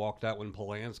lady walked out when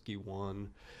Polanski won,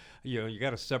 you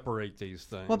got to separate these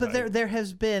things. Well, but there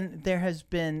have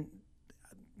been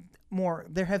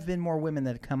more women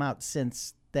that have come out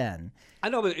since then. I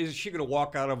know, but is she going to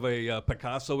walk out of a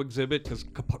Picasso exhibit because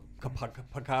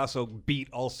Picasso beat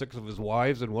all 6 of his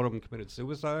wives and one of them committed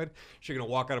suicide? Is she going to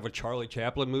walk out of a Charlie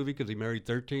Chaplin movie because he married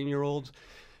 13-year-olds?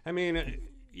 I mean,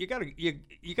 you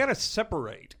gotta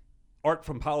separate art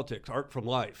from politics, art from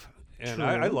life. And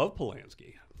I love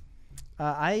Polanski.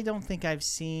 I don't think I've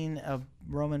seen a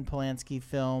Roman Polanski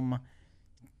film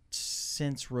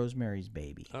since Rosemary's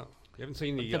Baby. Oh, you haven't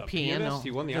seen the The Piano. Pianist? He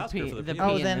won the Oscar for the the Pianist.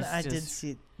 Oh, then Pianist I did is-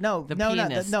 see. No, The no,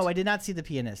 Pianist. no, I did not see The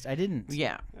Pianist. I didn't.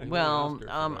 Yeah. he won Well, an Oscar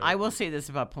for that. I will say this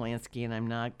about Polanski, and I'm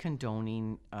not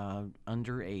condoning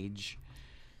underage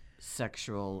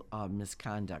sexual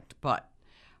misconduct, but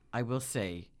I will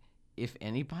say, if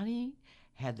anybody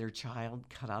had their child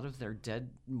cut out of their dead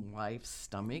wife's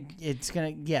stomach, It's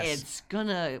gonna it's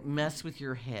gonna mess with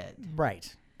your head.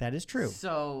 right. That is true.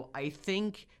 So I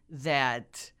think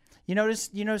that You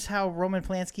notice how Roman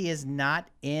Polanski is not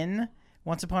in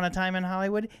Once Upon a Time in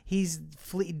Hollywood. He's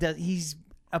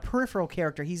a peripheral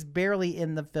character. He's barely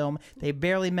in the film. They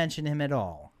barely mention him at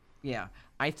all. yeah,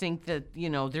 I think that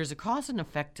there's a cause and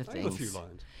effect to I have a things. few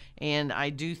lines. And I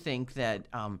do think that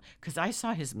because I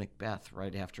saw his Macbeth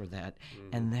right after that,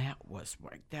 and that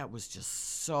was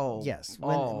just so Yes,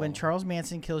 when Charles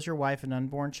Manson kills your wife and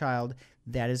unborn child,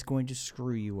 that is going to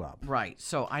screw you up. right.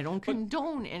 So I don't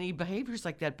condone any behaviors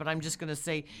like that, but I'm just going to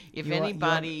say if You are-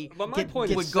 anybody But my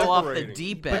point would is go off the separating.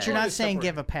 deep But end, you're not Totally saying separate.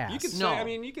 give a pass. You could No.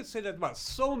 say, you could say that about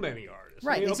so many artists.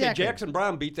 Right, I mean, exactly. Okay, Jackson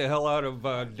Brown beat the hell out of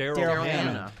Daryl Daryl Hannah.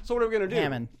 Hannah. So what are we going to do?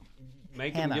 Hammond.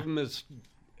 Make him, Hannah. give him his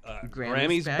Grammys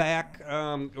Grammys back.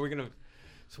 Are we going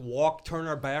to turn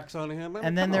our backs on him? I mean,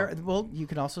 And then come on. you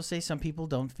can also say some people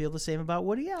don't feel the same about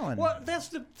Woody Allen. Well, that's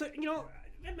the thing.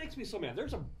 That makes me so mad.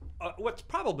 There's what's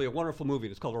probably a wonderful movie.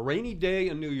 It's called A Rainy Day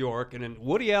in New York, and then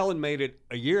Woody Allen made it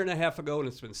a year and a half ago, and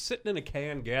it's been sitting in a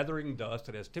can gathering dust.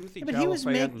 It has Timothy Yeah, but he was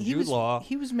Chalamet and Jude Law.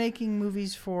 he was making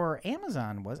movies for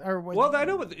Amazon, Well, I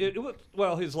know. But it was,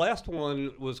 well, his last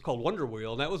one was called Wonder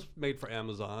Wheel, and that was made for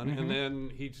Amazon. Mm-hmm. And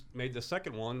then he made the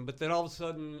second one. But then all of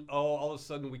a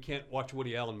sudden, we can't watch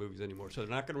Woody Allen movies anymore. So they're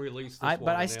not going to release this one. But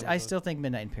on I Amazon. still think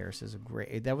Midnight in Paris is a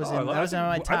great. That was Oh, in, that was in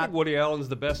my I top. think Woody Allen's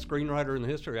the best screenwriter in the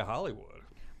history of Hollywood.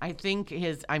 I think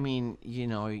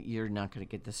you're not going to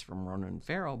get this from Ronan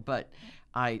Farrow, but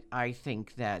I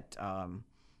think that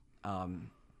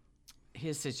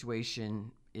his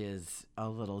situation is a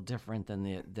little different than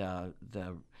the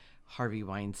Harvey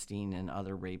Weinstein and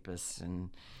other rapists and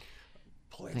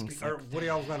things like Woody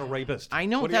Allen's not a rapist. I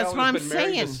know, Woody that's Allen's what I'm been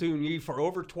married saying. to Soon Yi for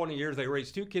over 20 years. They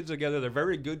raised 2 kids together. They're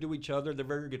very good to each other. They're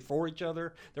very good for each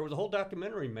other. There was a whole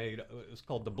documentary made. It's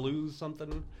called The Blues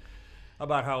something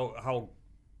about how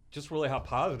just really how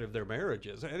positive their marriage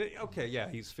is. And okay, yeah,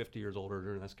 he's 50 years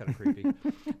older, and that's kind of creepy.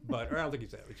 But or I don't think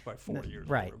he's that. He's probably 40 years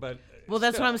Right. older. But well,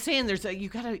 that's still. what I'm saying.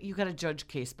 You gotta judge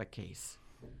case by case,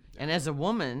 and as a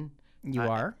woman, You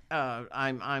are?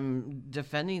 I'm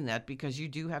defending that because you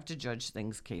do have to judge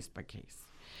things case by case,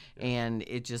 and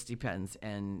it just depends.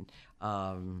 And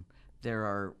there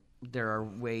are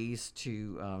ways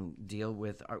to deal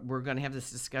with. We're going to have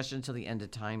this discussion till the end of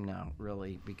time now,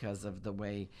 really, because of the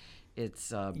way it's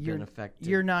been affected.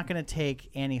 You're not going to take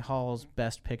Annie Hall's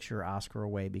Best Picture Oscar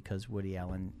away because Woody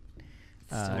Allen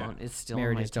it's still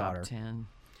married in my his top daughter. 10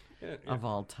 of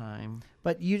all time.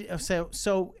 But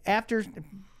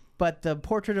but the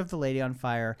Portrait of the Lady on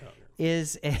Fire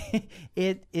it's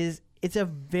a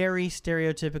very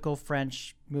stereotypical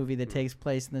French movie that takes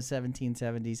place in the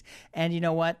 1770s. And you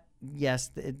know what?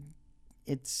 Yes,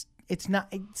 it's not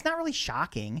really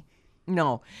shocking.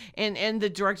 No, and the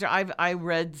director, I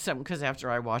read some, because after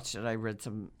I watched it, I read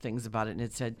some things about it, and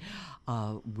it said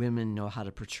women know how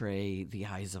to portray the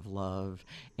eyes of love,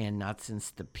 and not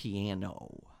since the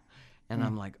piano. And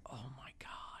I'm like, oh my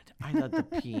God, I thought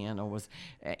the piano was.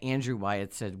 Andrew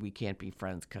Wyatt said we can't be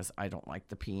friends because I don't like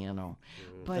the piano.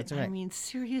 But That's okay. I mean,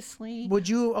 seriously, Would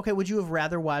you have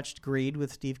rather watched Greed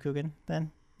with Steve Coogan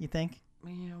then? You think?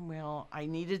 yeah, well, I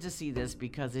needed to see this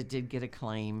because it did get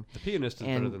acclaim. The pianist is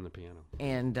better than the piano.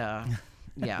 And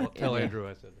yeah, Tell Andrew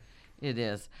I said that. it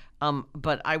is.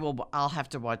 But I'll have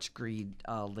to watch Greed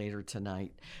later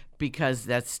tonight because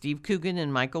that's Steve Coogan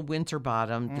and Michael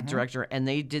Winterbottom, the director, and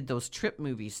they did those Trip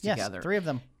movies together. Yes, 3 of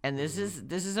them. And this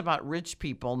is about rich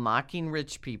people mocking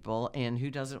rich people, and who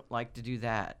doesn't like to do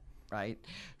that? Right,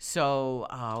 so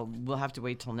we'll have to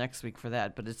wait till next week for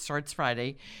that. But it starts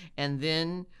Friday, and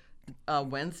then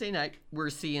Wednesday night we're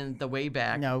seeing The Way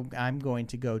Back. No, I'm going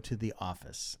to go to The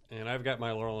Office. And I've got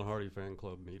my Laurel and Hardy fan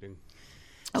club meeting.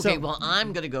 Okay, So- well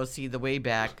I'm gonna go see The Way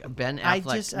Back, Ben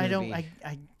Affleck movie.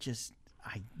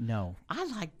 No. I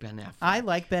like Ben Affleck. I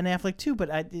like Ben Affleck too, but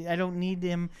I don't need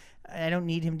him. I don't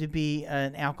need him to be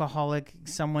an alcoholic.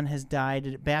 Someone has died.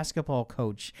 A basketball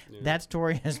coach. That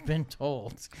story has been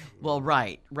told. Well,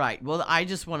 right. Well, I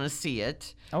just want to see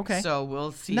it. Okay. So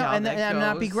we'll see No, how and that I'm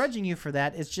not goes. begrudging you for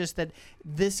that. It's just that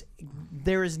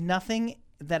there is nothing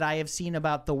that I have seen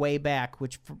about The Way Back,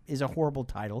 which is a horrible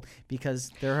title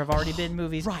because there have already been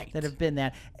movies Right. that have been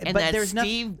that. And but that there's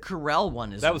Steve Carell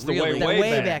one is That was the really way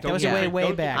back. That Don't was get the it. way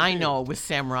Don't back. get I it. know, with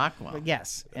Sam Rockwell.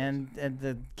 Yes, and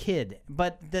the kid.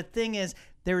 But the thing is,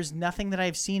 there is nothing that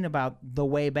I've seen about The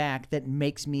Way Back that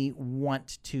makes me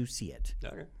want to see it.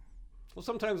 Okay. Well,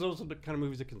 sometimes those are the kind of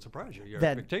movies that can surprise you. Your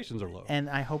That- expectations are low. And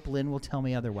I hope Lynn will tell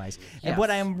me otherwise. And Yes.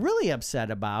 what I am really upset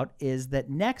about is that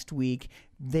next week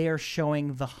they're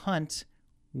showing The Hunt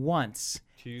once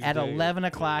at Tuesday, 11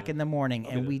 o'clock yeah. in the morning,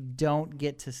 I'll and be we don't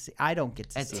get to see. I don't get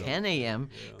to At see it. 10 a.m.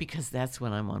 because that's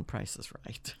when I'm on Price is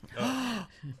Right.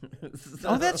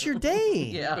 Oh, that's your day.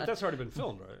 Yeah. But that's already been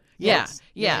filmed, right? Yes.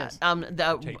 Yeah.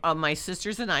 Yes. My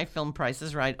sisters and I filmed Price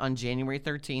is Right on January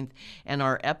 13th, and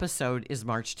our episode is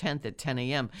March 10th at 10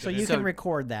 a.m. So you can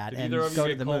record that Did and either of go you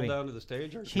to get the called movie. down to the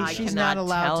stage? Or She- I she's cannot not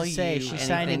allowed tell to say. you She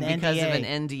signed an anything because of NDA.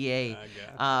 an NDA.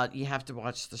 I You have to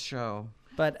watch the show.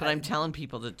 But I'm telling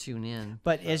people to tune in.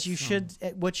 But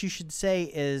what you should say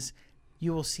is,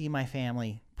 you will see my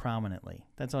family prominently.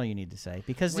 That's all you need to say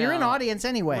because you're in Well, audience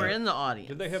anyway. We're in the audience.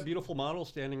 Did they have beautiful models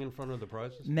standing in front of the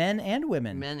prizes? Men and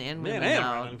women. Men and Men women and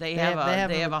now. women. They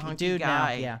have a hunky dude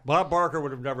guy. now. Yeah. Bob Barker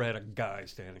would have never had a guy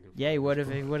standing in front Yeah, he would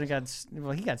have. He would have got.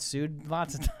 Well, he got sued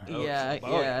lots of times. of Yeah,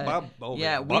 Oh, yeah. Bob,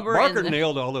 Yeah, man. we were Barker in the-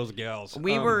 nailed all those gals.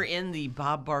 We were in the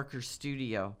Bob Barker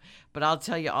studio, but I'll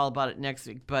tell you all about it next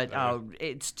week. But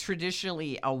it's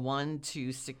traditionally a 1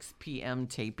 to 6 p.m.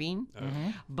 taping.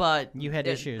 But You had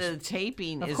issues. The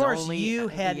taping Of is course, only you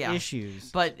had yeah. issues.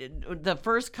 But the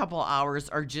first couple hours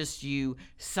are just you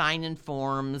signing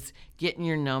forms, getting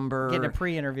your number, Getting a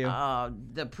pre-interview.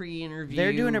 the pre-interview.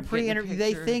 They're doing a getting pre-interview.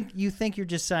 picture. You think you're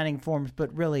just signing forms,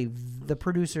 but really, the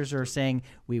producers are saying,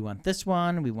 "We want this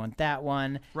one, we want that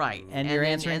one." Right. And you're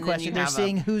then- answering and then questions. you They're have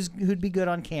seeing who'd be good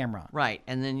on camera. Right,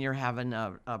 and then you're having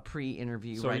a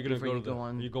pre-interview So right you're before going you to go go to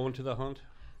on. Are you going to the hunt?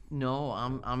 No,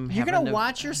 I'm. You're having gonna a-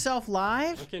 watch yourself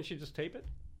live? Why can't you just tape it?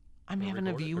 I'm Or having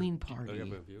a record it? Or viewing do you have party. a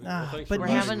viewing? But for We're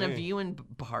you- having a me. viewing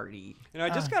party. And I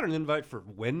just got an invite for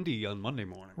Wendy on Monday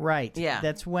morning. Right. Yeah.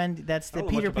 That's the don't know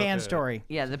Peter much about Pan that. story.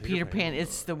 Yeah, the Peter Peter Pan. Pan.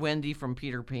 It's the Wendy from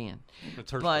Peter Pan.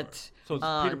 It's her But, story. So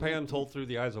is Peter Pan told through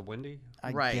the eyes of Wendy?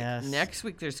 I right. guess. Next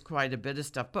week there's quite a bit of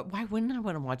stuff, but why wouldn't I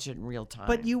want to watch it in real time?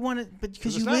 But you want to, but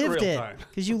because it's you not lived real it, time.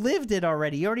 because you lived it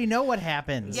already. You already know what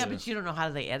happens. yeah, but you don't know how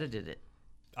they edited it.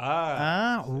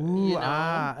 Ooh, You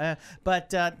know? But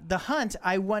The Hunt,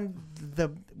 I won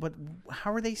what?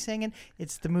 How are they saying?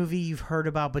 It's the movie you've heard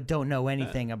about but don't know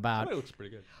anything about. It looks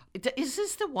pretty good. Is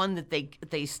this the one that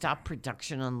they stopped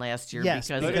production on last year Yes,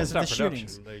 because They because didn't of the stop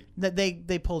shootings. production.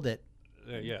 They pulled it.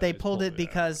 Yeah, They pulled it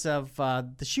because of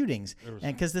the shootings, and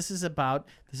because this is kind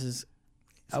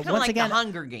once of like again the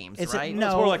Hunger Games, it's right? no,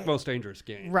 It's more like Most Dangerous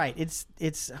Game. right. It's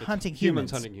hunting Humans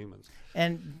humans, hunting humans.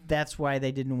 and that's why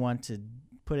they didn't want to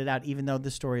put it out, even though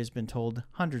the story has been told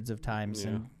hundreds of times,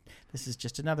 and this is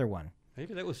just another one.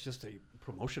 Maybe that was just a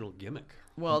promotional gimmick.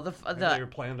 Well, they were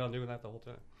planned on doing that the whole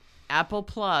time. Apple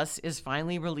Plus is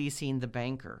finally releasing The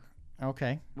Banker.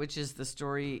 Okay. Which is the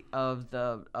story of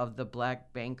the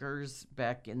black bankers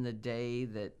back in the day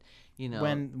that,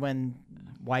 when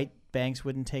white banks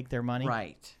wouldn't take their money.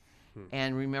 Right.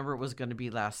 And remember, it was going to be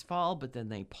last fall, but then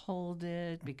they pulled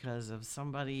it because of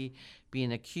somebody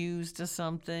being accused of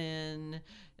something.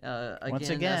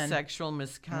 Again, sexual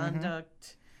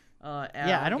misconduct.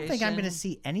 I don't think I'm going to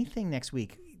see anything next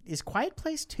week. Is Quiet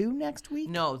Place 2 next week?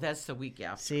 No, that's the week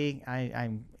after. See,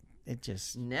 it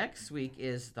just... Next week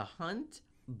is The Hunt,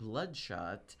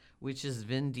 Bloodshot, which is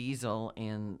Vin Diesel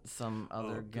and some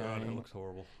other guy. God, it looks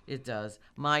horrible. It does.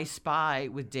 My Spy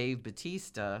with Dave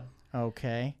Bautista.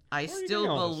 Okay. I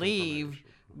still believe,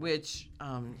 which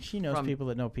she knows people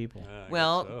that know people.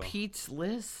 So. Pete's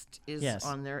List is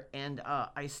on there, and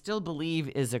I still believe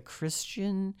is a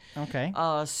Christian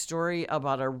story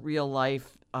about a real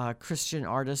life Christian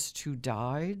artist who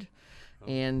died,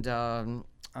 and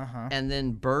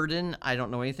then Burden. I don't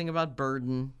know anything about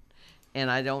Burden, and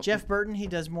I don't. Jeff Burton, he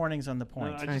does mornings on The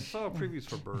Point. I just saw previews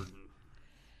for Burden.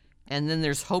 And then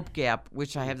there's Hope Gap,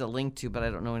 which I have the link to, but I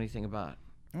don't know anything about.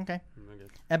 Okay.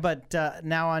 But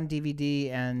now on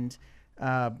DVD and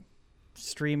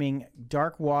streaming,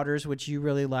 Dark Waters, which you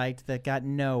really liked, that got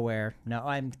nowhere. No,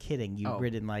 I'm kidding. You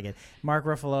really didn't like it. Mark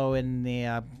Ruffalo and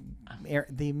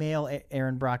the male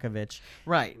Aaron Brockovich.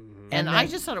 Right. And I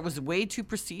just thought it was way too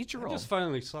procedural. I just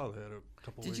finally saw that a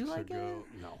couple weeks ago. Did you like it?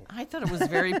 No. I thought it was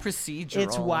very procedural.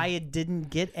 It's why it didn't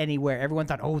get anywhere. Everyone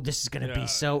thought, this is going to be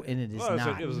so, and it is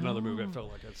not. It was another movie I felt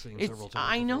like I'd seen several times.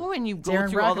 I know, before. and you go Aaron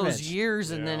through all those Brockovich.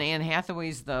 years, and then Anne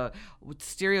Hathaway's the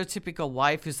stereotypical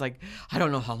wife who's like, I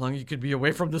don't know how long you could be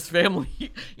away from this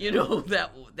family.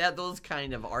 that those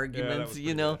kind of arguments,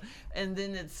 And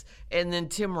then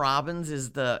Tim Robbins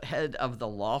is the head of the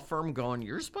law firm going,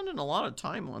 you're spending a lot of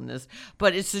time on this.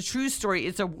 But it's a true story.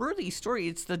 It's a worthy story.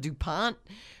 It's the DuPont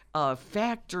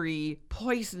factory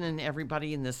poisoning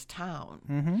everybody in this town.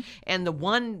 Mm-hmm. And the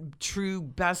one true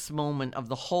best moment of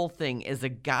the whole thing is a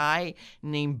guy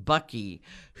named Bucky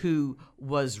who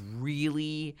was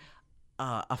really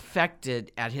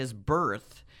affected at his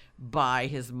birth by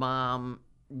his mom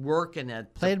working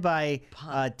at played by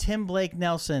Tim Blake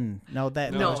Nelson. No,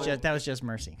 that was just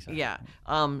Mercy. Sorry. Yeah.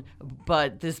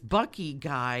 But this Bucky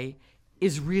guy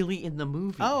is really in the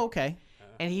movie. Oh, okay.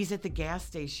 And he's at the gas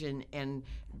station, and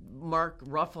Mark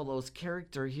Ruffalo's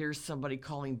character hears somebody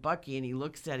calling Bucky, and he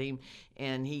looks at him,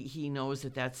 and he knows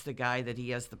that that's the guy that he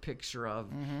has the picture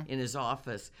of in his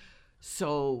office.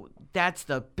 So that's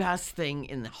the best thing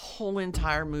in the whole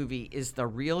entire movie is the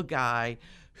real guy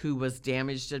who was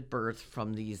damaged at birth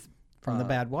from these... From the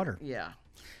bad water. Yeah.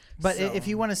 But if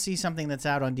you want to see something that's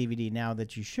out on DVD now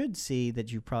that you should see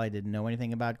that you probably didn't know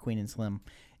anything about, Queen and Slim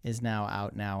is now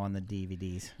out on the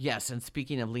DVDs. Yes, and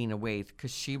speaking of Lena Waithe,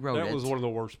 because she wrote it. That was one of the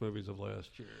worst movies of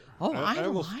last year. Oh, I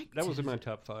liked it. That was in my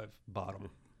top 5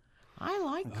 bottom. I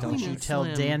like Don't you tell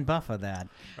Dan Buffa that.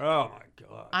 Oh, my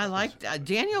God. I liked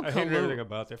Daniel Kaluuya. I hated everything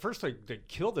about that. First, they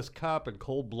killed this cop in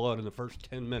cold blood in the first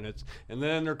 10 minutes, and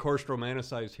then they're, of course,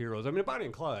 romanticized heroes. I mean, Bonnie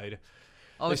and Clyde.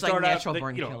 Oh, it's like natural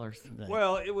born killers.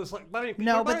 Well, it was like Bonnie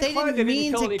No, but they didn't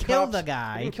mean to kill the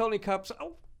guy. They didn't kill any cops.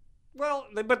 Oh, well,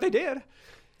 but they did.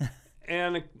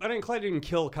 And Bonnie and Clyde didn't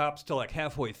kill cops till like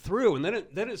halfway through, and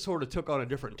then it sort of took on a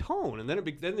different tone, and then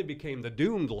they became the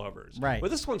doomed lovers. Right.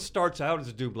 But this one starts out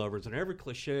as doomed lovers, and every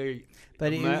cliche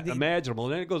but imaginable,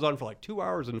 and then it goes on for like 2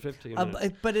 hours and 15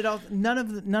 minutes. But it all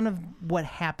none of what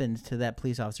happened to that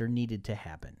police officer needed to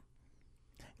happen.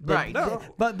 Right. No.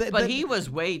 But he was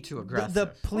way too aggressive. The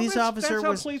police officer that's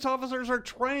was. How police officers are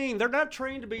trained. They're not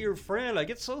trained to be your friend. I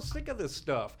get so sick of this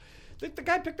stuff. The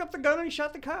guy picked up the gun and he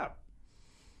shot the cop.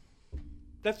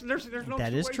 There's no that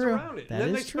two is ways true. around it. That and then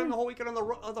is they spend true. the whole weekend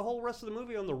the whole rest of the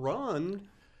movie on the run.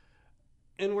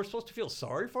 And we're supposed to feel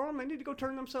sorry for them. They need to go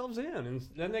turn themselves in, and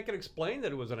then they can explain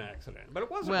that it was an accident. But it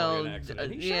wasn't really an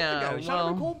accident. He shot the guy. He shot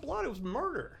him in cold blood. It was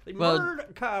murder. They murdered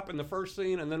a cop in the first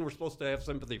scene, and then we're supposed to have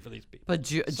sympathy for these people. But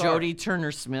Jodie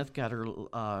Turner-Smith got her,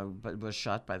 but was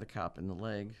shot by the cop in the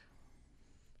leg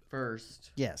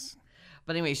first. Yes.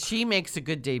 But anyway, she makes a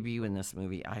good debut in this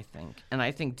movie, I think. And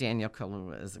I think Daniel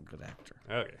Kaluuya is a good actor.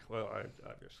 Okay, well, I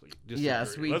obviously disagree.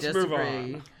 Yes, we Let's disagree.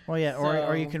 move on. Well, yeah,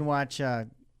 or you can watch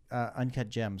Uncut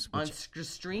Gems. On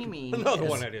streaming. Another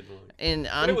one I didn't like.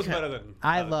 But it was better than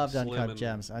I loved Slim Uncut and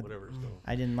Gems. Whatever it's called.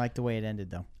 I didn't like the way it ended,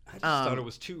 though. I just thought it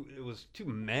was too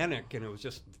manic, and it was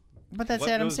just But that's What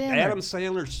Adam was Sandler. Adam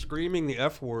Sandler screaming the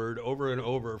F word over and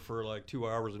over for like 2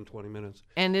 hours and 20 minutes.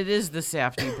 And it is the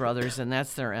Safdie brothers, and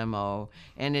that's their MO.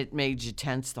 And it made you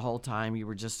tense the whole time. You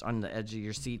were just on the edge of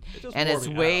your seat. And it's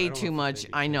way too much.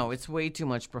 I know, it's way too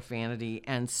much profanity.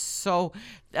 And so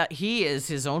he is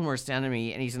his own worst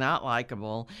enemy, and he's not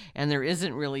likable. And there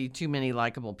isn't really too many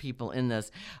likable people in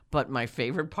this. But my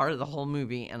favorite part of the whole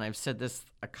movie, and I've said this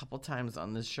a couple times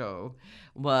on this show,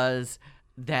 was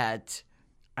that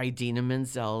Idina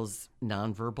Menzel's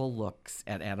nonverbal looks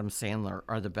at Adam Sandler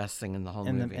are the best thing in the whole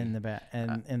movie. In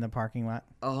the parking lot.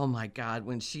 Oh my God!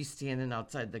 When she's standing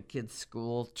outside the kid's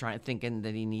school, thinking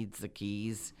that he needs the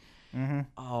keys. Mm-hmm.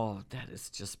 Oh, that is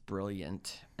just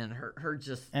brilliant. And her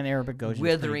just and Eric Bogosian's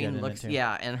withering looks.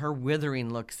 Yeah, and her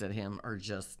withering looks at him are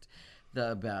just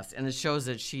the best. And it shows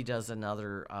that she does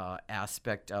another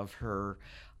aspect of her.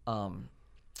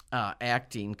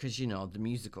 Acting, because the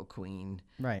musical queen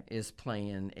is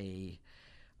playing a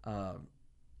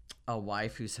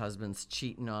wife whose husband's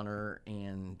cheating on her,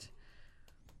 and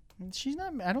she's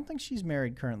not. I don't think she's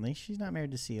married currently. She's not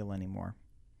married to Seal anymore.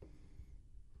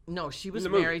 No, she was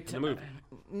married to.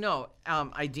 No,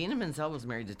 Idina Menzel was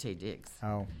married to Taye Diggs.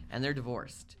 Oh, and they're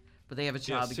divorced, but they have a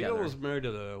child together. Seal was married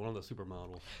to one of the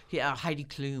supermodels. Yeah, Heidi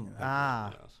Klum.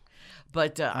 Ah. Yes.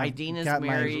 But Idina's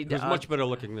married. Who's much better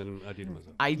looking than Idina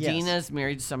Menzel. Idina's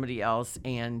married to somebody else,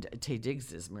 and Taye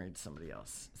Diggs is married to somebody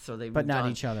else. So they, but not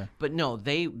each other. But no,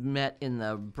 they met in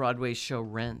the Broadway show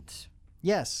Rent.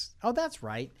 Yes. Oh, that's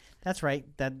right. That's right.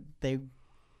 That they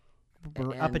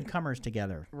were up and comers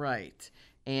together. Right.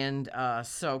 And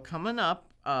so coming up,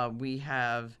 we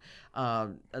have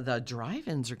the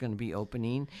drive-ins are going to be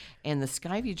opening, and the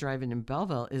Skyview Drive-In in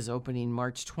Belleville is opening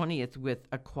March 20th with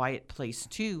A Quiet Place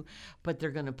 2, but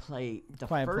they're going to play the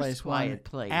first Quiet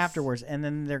Place afterwards, and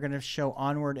then they're going to show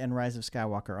Onward and Rise of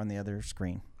Skywalker on the other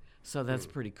screen. So that's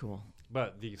pretty cool.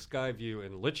 But the Skyview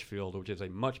in Litchfield, which is a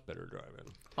much better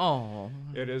drive-in. Oh.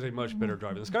 It is a much better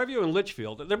drive-in. The Skyview in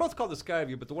Litchfield, they're both called the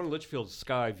Skyview, but the one in Litchfield is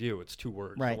Skyview. It's 2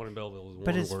 words. Right. The one in Belleville is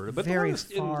but 1 word. But very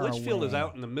the one in Litchfield away. is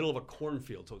out in the middle of a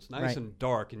cornfield, so it's nice and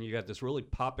dark, and you got this really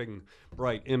popping,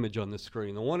 bright image on the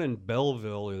screen. The one in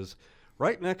Belleville is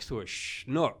right next to a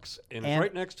Schnucks, and it's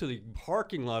right next to the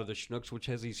parking lot of the Schnucks, which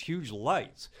has these huge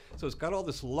lights. So it's got all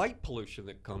this light pollution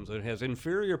that comes, and it has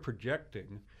inferior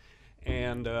projecting.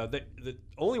 And the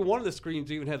only one of the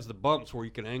screens even has the bumps where you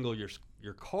can angle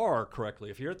your car correctly.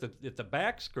 If you're at the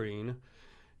back screen,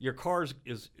 your car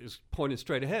is pointed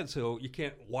straight ahead, so you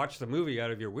can't watch the movie out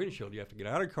of your windshield. You have to get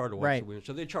out of your car to watch the windshield.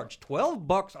 So they charge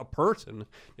 $12 a person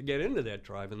to get into that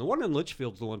drive. And the one in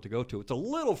Litchfield's the one to go to. It's a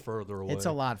little further away. It's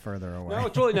a lot further away. No,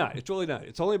 it's really not. It's really not.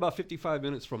 It's only about 55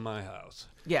 minutes from my house.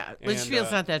 Yeah,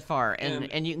 Litchfield's not that far,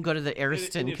 and you can go to the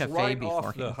Ariston it's Cafe right beforehand.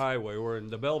 off the highway. Where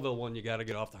in the Belleville one, you got to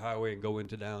get off the highway and go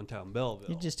into downtown Belleville.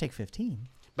 You just take 15.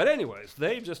 But anyways,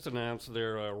 they just announced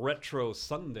their Retro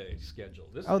Sunday schedule.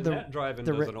 That drive-in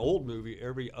does an old movie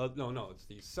every it's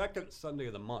the second Sunday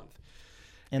of the month.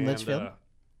 In Litchfield?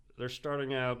 They're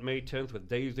starting out May 10th with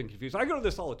Dazed and Confused. I go to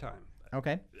this all the time.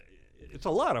 Okay. It's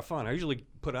a lot of fun. I usually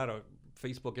put out a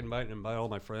Facebook invite and invite all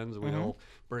my friends, and we all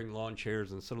bring lawn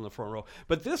chairs and sit on the front row.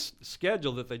 But this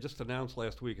schedule that they just announced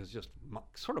last week is just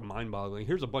sort of mind-boggling.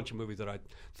 Here's a bunch of movies that I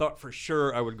thought for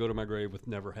sure I would go to my grave with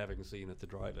never having seen at the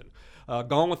drive-in.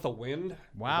 Gone with the Wind.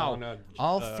 Wow.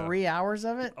 All 3 hours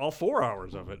of it? All 4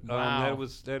 hours of it. Wow.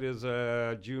 That is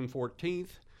June 14th.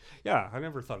 Yeah, I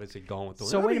never thought I'd see Gone with the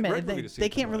Wind. So wait a minute, they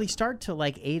can't really start till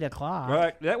like 8 o'clock.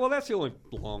 Right. That's the only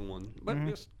long one. But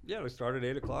they start at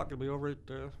 8 o'clock. It'll be over at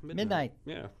midnight.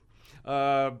 Yeah.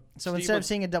 So instead of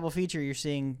seeing a double feature, you're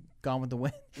seeing Gone with the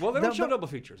Wind. Well, they don't show double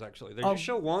features, actually. They just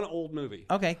show one old movie.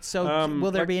 Okay, so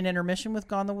will there be an intermission with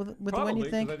Gone with the Wind,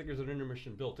 you think? Probably, because I think there's an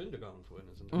intermission built into Gone with the Wind,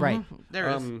 isn't there? Right. There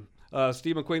is.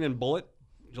 Steve McQueen and Bullet,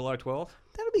 July 12th.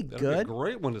 That'll be good. That'll be a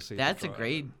great one to see. That's a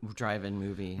great drive-in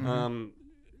movie.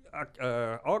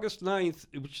 August 9th,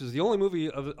 which is the only movie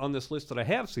on this list that I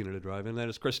have seen at a drive-in, that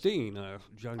is Christine,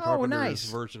 John Carpenter's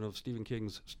version of Stephen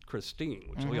King's Christine,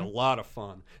 which will be a lot of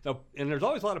fun. Now, and there's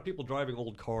always a lot of people driving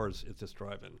old cars at this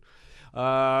drive-in.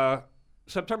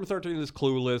 September 13th is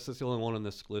Clueless. That's the only one on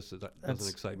this list that doesn't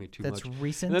excite me too much. That's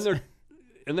recent.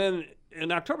 And then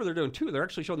in October they're doing 2. They're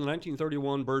actually showing the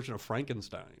 1931 version of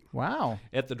Frankenstein. Wow.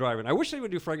 At the drive-in. I wish they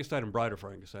would do Frankenstein and Bride of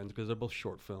Frankenstein because they're both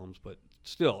short films, but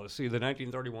still, to see the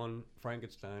 1931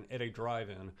 Frankenstein at a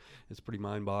drive-in is pretty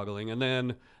mind-boggling. And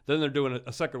then they're doing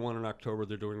a second one in October.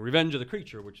 They're doing Revenge of the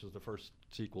Creature, which is the first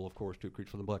sequel, of course, to Creature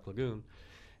from the Black Lagoon.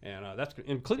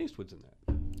 And Clint Eastwood's in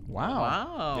that.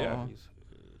 Wow. Yeah,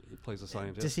 he plays a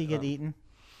scientist. Does he get eaten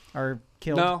or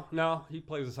killed? No, he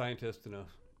plays a scientist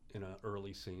in in an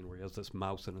early scene where he has this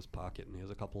mouse in his pocket and he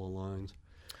has a couple of lines.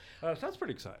 So that's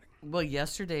pretty exciting. Well,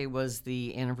 yesterday was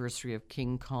the anniversary of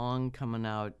King Kong coming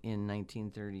out in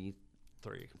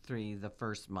 1933, the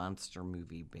first monster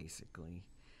movie, basically.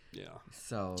 Yeah.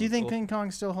 So, Do you think King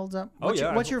Kong still holds up? Oh,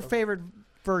 yeah. What's your favorite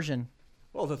version?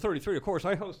 Well, the 33, of course,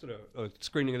 I hosted a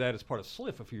screening of that as part of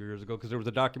SLIF a few years ago because there was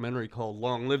a documentary called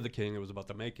Long Live the King. It was about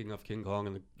the making of King Kong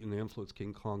and the influence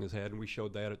King Kong has had, and we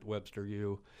showed that at Webster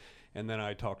U. And then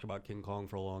I talked about King Kong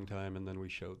for a long time, and then we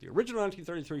showed the original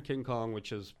 1933 King Kong,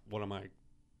 which is one of my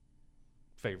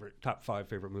top 5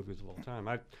 favorite movies of all time.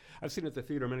 I've seen it at the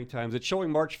theater many times. It's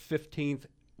showing March 15th,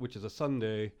 which is a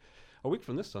Sunday, a week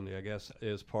from this Sunday, I guess,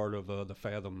 is part of the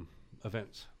Fathom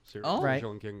events series. Oh. Right.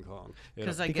 Showing King Kong.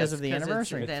 because Because of the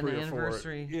anniversary. Then Three or four-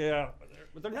 anniversary. Yeah,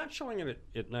 but they're not showing it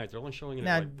at night. They're only showing it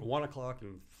Now, at like 1 o'clock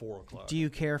and 4 o'clock. Do you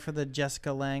care for the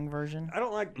Jessica Lange version? I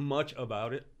don't like much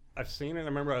about it. I've seen it. I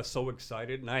remember I was so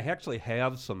excited, and I actually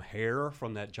have some hair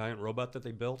from that giant robot that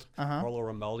they built. Carlo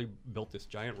Rambaldi built this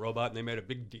giant robot, and they made a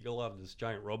big deal out of this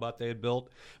giant robot they had built.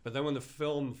 But then when the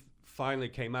film finally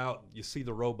came out, you see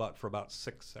the robot for about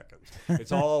 6 seconds.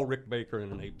 It's all Rick Baker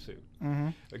in an ape suit.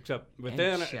 But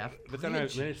then I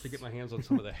managed to get my hands on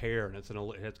some of the hair, and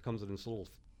it comes in this little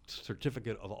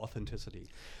certificate of authenticity.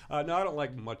 No, I don't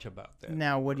like much about that.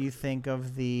 Now, what do you think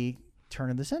of the turn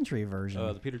of the century version?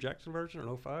 The Peter Jackson version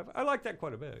in 05? I like that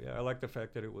quite a bit. Yeah, I like the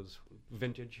fact that it was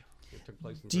vintage. It took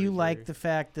place in Do you 33. like the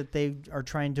fact that they are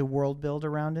trying to world build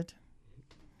around it?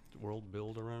 World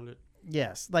build around it?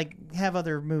 Yes, like have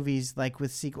other movies like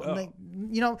with sequel, Oh. like,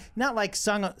 not like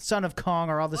Son of Kong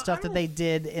or all the stuff that they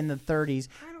did in the 30s.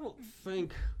 I don't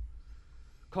think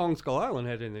Kong Skull Island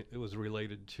had anything. It was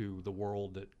related to the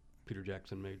world that Peter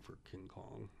Jackson made for King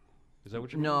Kong. Is that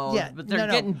what you mean? No, Yeah, but they're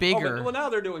no. getting Oh, bigger. well, now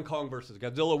they're doing Kong versus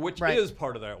Godzilla, which Right. is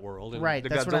part of that world. And Right, the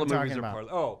that's Godzilla what I'm movies talking are about. part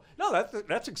of. Oh, no,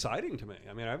 that's exciting to me.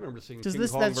 I mean, I remember seeing Does King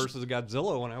this- Kong that's- versus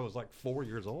Godzilla when I was like 4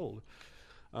 years old.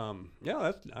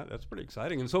 Yeah, that's pretty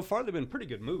exciting. And so far, they've been pretty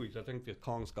good movies. I think the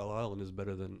Kong Skull Island is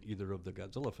better than either of the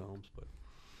Godzilla films, but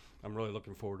I'm really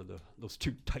looking forward to those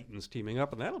two titans teaming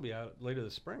up, and that'll be out later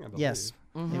this spring, I believe. Yes,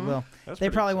 it will. That's They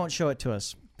pretty probably exciting. won't show it to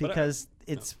us because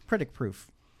it's critic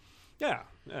proof. Yeah.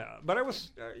 But I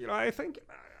was, I think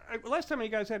last time you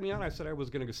guys had me on, I said I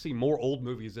was going to see more old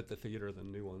movies at the theater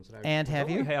than new ones. And was have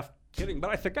only you? half kidding,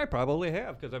 but I think I probably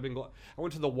have because I've been going. I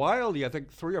went to the Wildie, I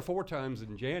think 3 or 4 times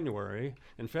in January.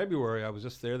 In February, I was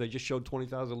just there. They just showed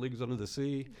 20,000 Leagues Under the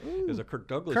Sea as a Kirk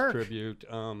Douglas tribute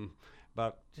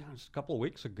about just a couple of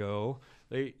weeks ago.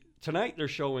 Tonight they're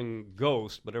showing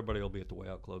Ghost, but everybody will be at the Way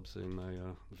Out Club seeing my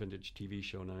vintage TV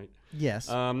show night. Yes.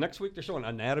 Next week they're showing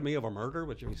Anatomy of a Murder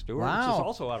with Jimmy Stewart, Wow. which is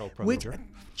also out of Which Preminger.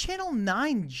 Channel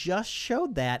 9 just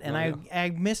showed that, and Oh, I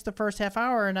missed the first half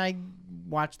hour, and I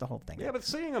watched the whole thing. Yeah, but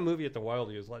seeing a movie at the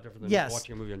Wildie is a lot different than Yes.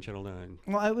 watching a movie on Channel 9.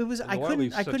 Well, it was. And I the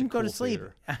Wildie's couldn't such a go to cool sleep.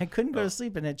 theater. I couldn't go to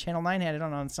sleep, and Channel 9 had it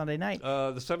on Sunday night.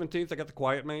 The 17th, I got The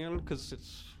Quiet Man because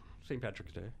it's St.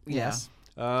 Patrick's Day. Yes.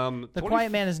 The The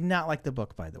Quiet Man is not like the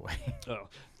book, by the way.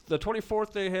 The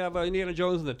 24th, they have Indiana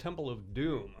Jones and the Temple of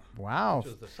Doom, Wow. which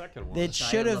is the second one. It Shia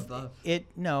should have. LaBeouf.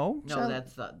 No. No,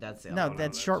 that's the no. other one.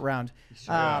 That's Short Round.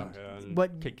 and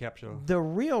but Kate Capshaw. the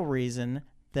real reason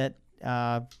that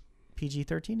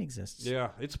PG-13 exists. Yeah,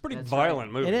 it's a pretty That's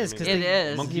violent movie. It is, I 'cause mean, It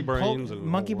is. Monkey You pull- brains and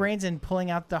monkey all- brains and pulling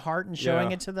out the heart and showing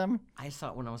Yeah. it to them. I saw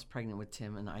it when I was pregnant with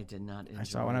Tim, and I did not enjoy. I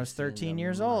saw it when I was seeing 13 them.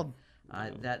 years old.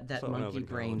 That Saw it when I was monkey in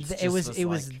brains. college. It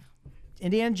was like,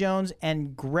 Indiana Jones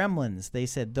and Gremlins. They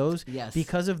said those Yes.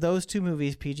 because of those two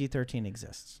movies, PG-13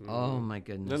 exists. oh my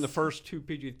goodness. Then the first 2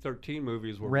 PG-13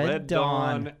 movies were Red Red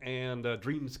Dawn. Dawn and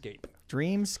Dreamscape.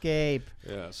 Dreamscape.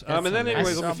 Yes. That's And then, nice.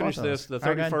 anyways, I let me saw finish both this. The those. All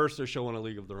right, go ahead. 31st, they're showing A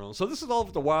League of Their Own. So this is all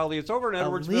at the Wildie. It's over in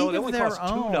Edwardsville. League It of only Their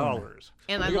costs Own. $2.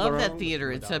 and I League of love Their that Own,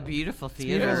 theater. It's a $1. beautiful beautiful.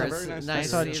 theater. It's a It's very a nice I nice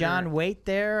saw theater. John Waite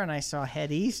there, and I saw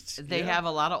Head East They have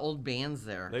a lot of old bands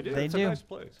there. They do. They It's do. a nice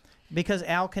place. because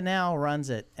Al Canal runs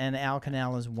it, and Al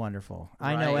Canal is wonderful.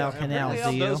 I know Right. Al Canal. Apparently Do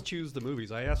Al you? does choose the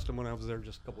movies. I asked him when I was there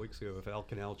just a couple weeks ago if Al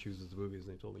Canal chooses the movies,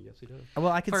 and they told me yes, he does.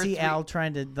 Well, I could For see 3 Al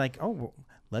trying to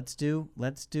let's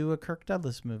do a Kirk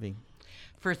Douglas movie.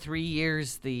 For 3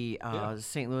 years, the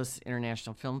St. Louis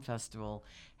International Film Festival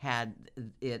had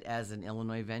it as an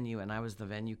Illinois venue, and I was the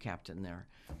venue captain there.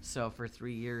 So for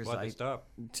 3 years, Why'd they I stop?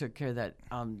 took care of that.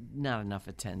 Not enough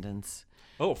attendance.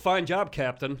 Oh, fine job,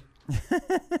 Captain.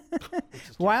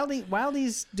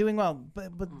 Wildie's doing well,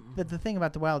 but the thing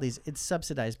about the Wildies, it's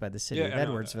subsidized by the city Yeah, of I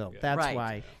know that, Edwardsville. yeah. That's right.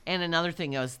 why. And another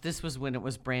thing is, this was when it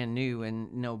was brand new,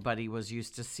 and nobody was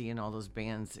used to seeing all those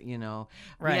bands. We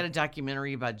Right. had a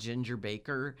documentary about Ginger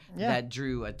Baker Yeah. that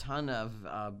drew a ton of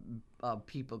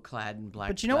people clad in black.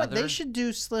 But you know what? leather. They should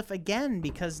do Sliff again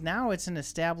because now it's an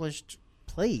established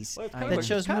place Well, that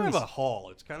shows kind movies. of a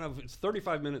haul. It's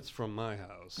 35 minutes from my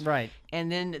house. Right. And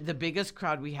then the biggest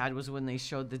crowd we had was when they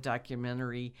showed the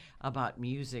documentary about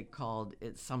music called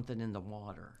 "It's Something in the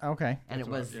Water." Okay. And That's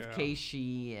it was right, yeah.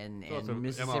 Casey and So it's a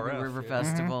Mississippi MRF, River yeah.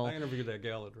 Festival, I interviewed that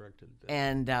gal that directed that.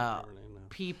 and Her name now.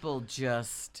 people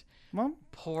just Well,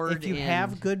 poured if you in.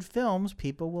 have good films,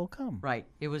 people will come. Right.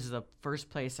 It was the first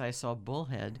place I saw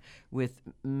Bullhead with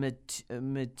Matthias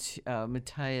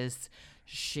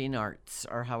Scheinartz,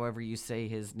 or however you say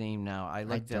his name now. I I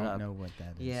looked it don't up. know what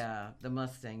that is. Yeah, the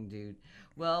Mustang dude.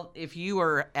 Well, if you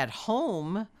are at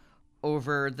home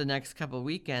over the next couple of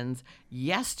weekends,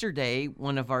 yesterday,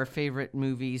 one of our favorite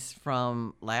movies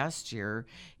from last year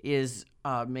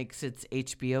makes its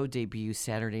HBO debut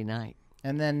Saturday night.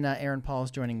 And then Aaron Paul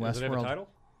is joining Does it have a Westworld.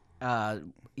 title?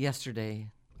 Yesterday.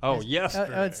 Oh, yes.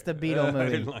 it's the Beetle I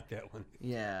movie. didn't like that one.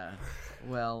 Yeah.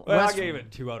 Well, Well, I West- gave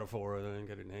it 2 out of 4. I think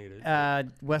I didn't hate it.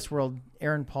 Westworld.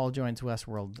 Aaron Paul joins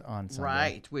Westworld on Sunday.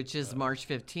 right, which is March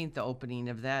 15th, the opening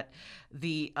of that.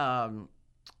 The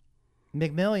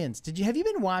McMillions. Have you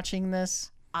been watching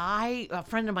this? a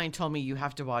friend of mine told me you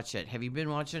have to watch it. Have you been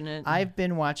watching it? I've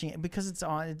been watching it because it's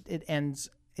on. It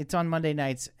ends. It's on Monday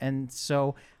nights, and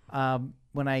so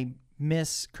when I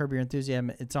miss Curb Your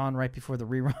Enthusiasm, it's on right before the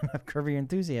rerun of Curb Your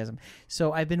Enthusiasm.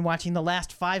 So I've been watching the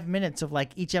last 5 minutes of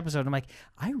like each episode. I'm like,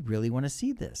 I really want to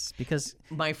see this because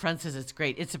My friend says it's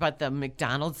great. It's about the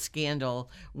McDonald's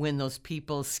scandal when those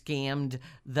people scammed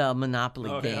the Monopoly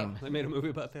Oh, game. yeah. They made a movie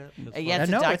about that? That's Yeah, fun. it's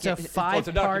a no, docu- it's a it's a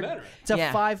five-part. documentary. It's a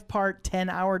Yeah. 5-part,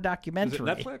 10-hour Is it documentary.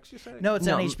 Netflix, you say? No, it's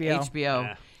no, on HBO. HBO.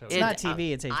 Yeah, so It's not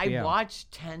TV, it's HBO. I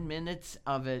watched 10 minutes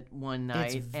of it one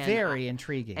night. It's and very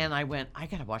intriguing. And I went, I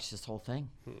got to watch this whole thing.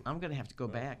 I'm going to have to go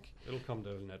back. It'll come to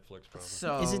Netflix probably.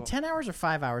 So Is it 10 hours or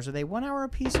 5 hours? Are they 1 hour a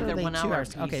piece or are They're they 1 2 hour hours?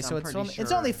 apiece, Okay, so I'm it's pretty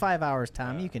it's only sure. 5 hours,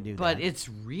 Tom. You can do But that. it's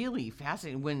really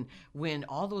fascinating when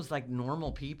all those like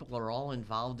normal people are all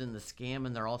involved in the scam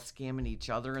and they're all scamming each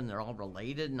other and they're all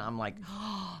related and I'm like,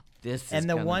 oh, this is And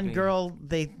the gonna one be... girl,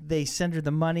 they send her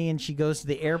the money and she goes to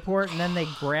the airport and then they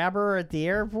grab her at the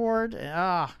airport.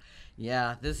 Ah,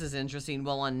 Yeah, this is interesting.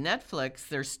 Well, on Netflix,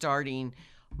 they're starting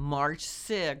March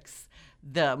 6th.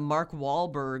 The Mark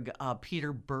Wahlberg,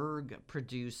 Peter Berg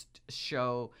produced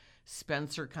show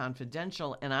Spencer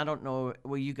Confidential, and I don't know.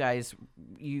 Well, you guys,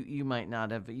 you might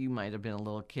not have. You might have been a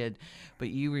little kid, but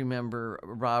you remember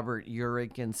Robert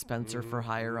Urich and Spencer for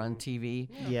Hire on TV.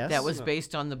 Yes. That was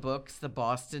based on the books The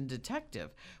Boston Detective.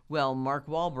 Well, Mark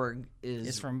Wahlberg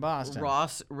It's from Boston.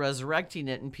 Ross resurrecting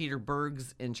it, and Peter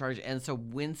Berg's in charge, and so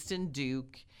Winston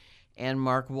Duke and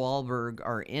Mark Wahlberg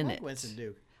are in it. Winston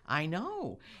Duke. I know,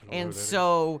 know and who that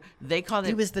so they call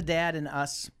He it, was the dad in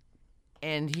Us.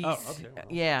 and he's Oh, okay, well,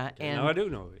 yeah, Okay, now I and do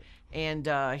know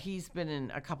it. he's been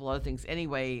in a couple other things.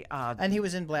 Anyway, And he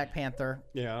was in Black Panther.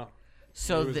 Yeah.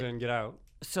 so he was the- in Get Out.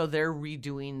 so they're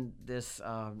redoing this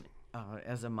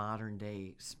as a modern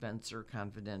day Spencer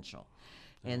Confidential,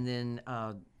 and then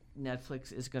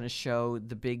Netflix is going to show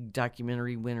the big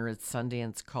documentary winner at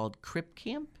Sundance called Crip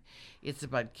Camp. It's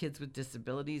about kids with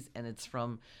disabilities, and it's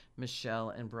from Michelle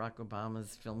and Barack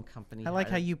Obama's film company. I like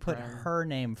how Hyatt you put Brown. her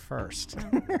name first.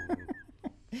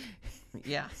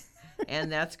 Yeah.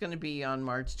 And that's going to be on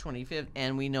March 25th.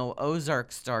 And we know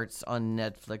Ozark starts on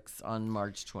Netflix on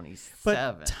March 27th.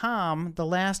 But Tom, the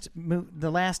last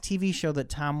TV show that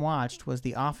Tom watched was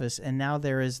The Office, and now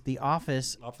there is The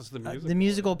Office, Office the Musical. the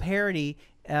musical parody,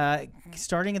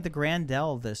 starting at the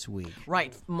Grandel this week.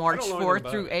 Right, March I don't know 4th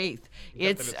anything through about it. 8th. Except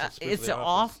It's that it's it's The an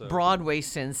Office, so- off-Broadway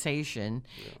sensation,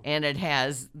 and it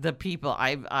has the people.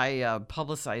 I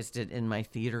publicized it in my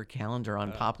theater calendar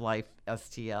on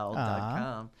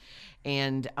poplifestl.com.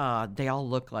 And they all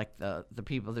look like the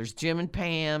people. There's Jim and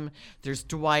Pam. There's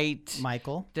Dwight.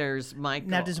 Michael. There's Michael.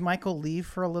 Now, does Michael leave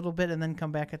for a little bit and then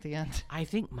come back at the end? I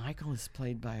think Michael is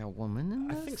played by a woman in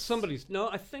I this. think somebody's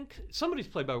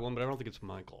played by one, but I don't think it's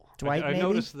Michael. Dwight, I maybe?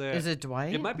 noticed that. Is it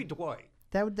Dwight? It might be Dwight.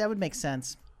 That would make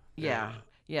sense.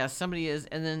 Yeah, somebody is,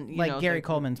 and then you Like know, Gary the-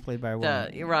 Coleman's played by a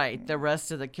woman. You're right, the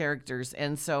rest of the characters,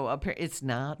 and so it's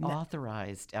not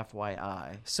authorized,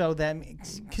 FYI. So that,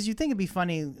 because you think it'd be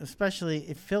funny, especially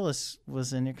if Phyllis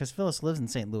was in it, because Phyllis lives in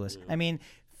St. Louis. I mean,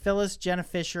 Phyllis, Jenna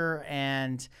Fisher,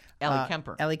 and Ellie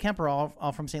Kemper. Ellie Kemper,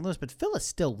 all from St. Louis, but Phyllis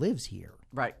still lives here.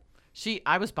 Right.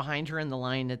 I was behind her in the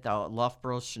line at the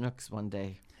Loughborough Chinooks one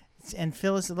day. And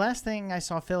Phyllis, the last thing I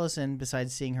saw Phyllis in,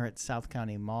 besides seeing her at South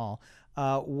County Mall,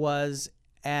 was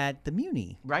at the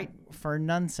Muni. Right. For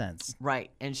Nonsense. Right,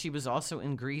 and she was also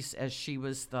in Greece as she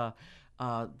was the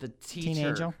teacher. Teen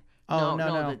Angel? Oh,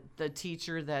 no. The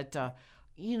teacher that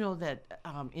you know that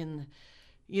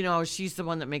she's the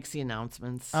one that makes the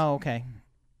announcements. Oh, okay.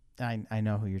 I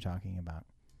know who you're talking about.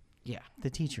 Yeah, the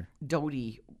teacher.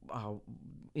 Dodie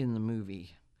in the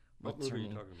movie. What movie are you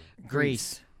talking about?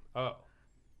 Grease. Oh.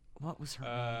 What was her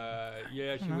name?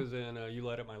 Yeah, she was in You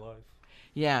Light Up My Life.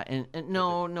 Yeah, and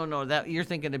no, that you're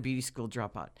thinking of Beauty School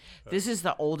Dropout. This is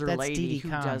the older That's lady Didi who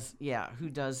Khan.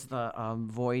 does the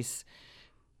voice.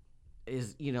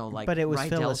 Is like, but it was Rydell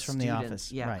Phyllis from The students.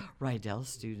 Office, Yeah, right. Rydell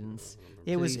students.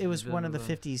 It was one of the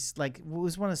 50s, like it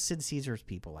was one of Sid Caesar's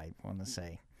people, I want to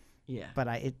say. Yeah, but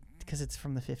because it's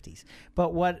from the 50s.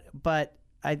 But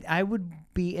I would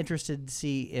be interested to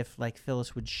see if like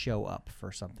Phyllis would show up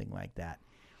for something like that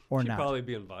or She'd not. probably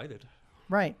be invited.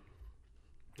 Right.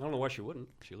 I don't know why she wouldn't.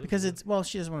 She lives Because there.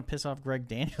 she doesn't want to piss off Greg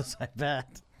Daniels, I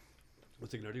bet.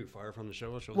 What's he gonna do? Fire from the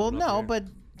show? Well, no, but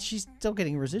she's still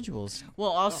getting residuals. Well,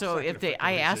 also it's not if gonna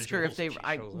I affect asked her if they, residuals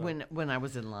if she shows up. when I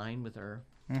was in line with her,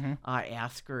 Mm-hmm. I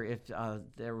asked her if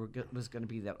there was going to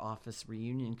be that Office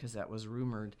reunion because that was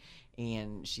rumored,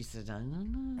 and she said, "I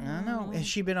don't know." I don't know. Has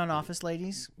she been on Office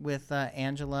Ladies with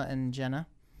Angela and Jenna?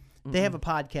 They have a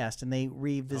podcast and they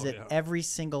revisit every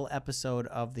single episode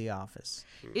of The Office.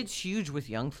 It's huge with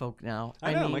young folk now.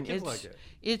 I know, mean, my kids it's, like it.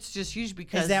 It's just huge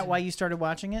because Is that why you started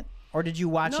watching it? Or did you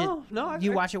watch it? No.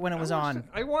 You watch it when it was watched on. it.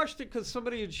 I watched it because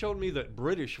somebody had shown me the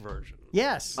British version.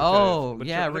 Yes. Oh, But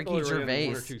yeah, I think Ricky only ran Gervais.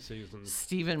 1 or 2 seasons.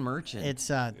 Stephen Merchant.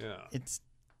 It's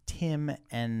Tim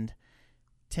and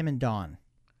Dawn.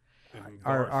 And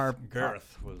Our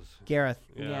Gareth was. Gareth.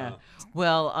 Yeah.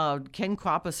 Well, Ken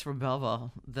Kwapis from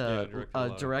Belleville, the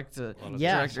director, a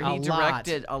he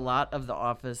directed a lot of The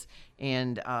Office,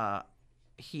 and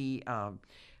he.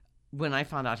 When I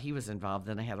found out he was involved,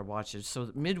 then I had to watch it.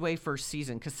 So midway first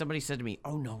season, because somebody said to me,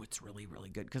 "Oh no, it's really, really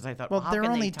good." Because I thought, Well, how there are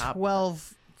can only they top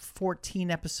 12,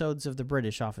 14 episodes of the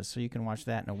British Office, so you can watch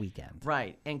that in a weekend.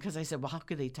 Right, and because I said, "Well, how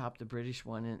could they top the British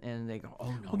one?" And they go,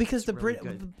 "Oh no." Well, because it's really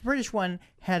good." the British one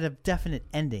had a definite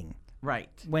ending. Right.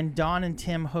 When Dawn and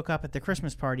Tim hook up at the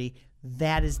Christmas party,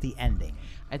 that is the ending.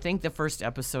 I think the first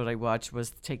episode I watched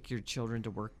was "Take Your Children to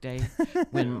Work Day,"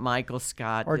 when Michael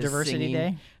Scott Or is Diversity singing,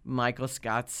 Day? Michael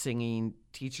Scott's singing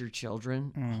 "Teach Your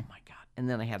Children." Oh my god! And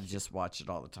then I had to just watch it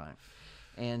all the time.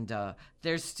 And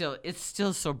it's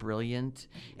still so brilliant.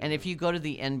 And if you go to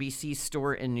the NBC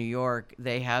store in New York,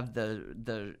 they have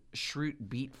the Schrute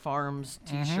Beet Farms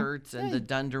T-shirts and the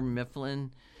Dunder Mifflin.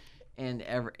 And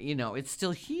it's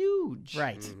still huge.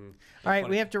 Right. Mm-hmm. All right,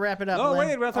 we have to wrap it up. Oh,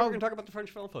 Len. wait, I thought we were going to talk about the French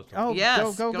Film Festival. Oh,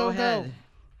 Yes. go ahead.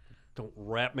 Don't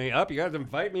wrap me up. You guys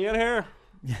invite me in here.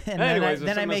 And Anyways,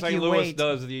 then I make St. you Louis wait.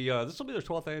 does the. This will be their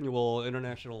 12th annual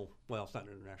international. Well, it's not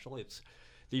international. It's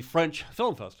the French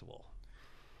Film Festival.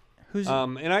 Who's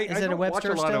And I is it a don't watch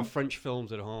Webster a lot still? of French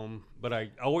films at home, but I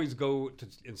always go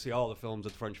and see all the films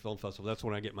at the French Film Festival. That's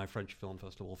when I get my French Film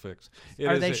Festival fix.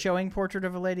 Are they showing Portrait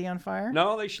of a Lady on Fire?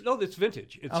 No, no, it's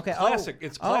vintage. It's Okay. classic.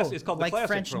 It's classic. It's called like the Classic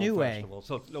French Film New Wave. Festival.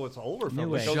 So no, it's an older film.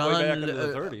 New It goes Wave. way back into the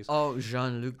 30s.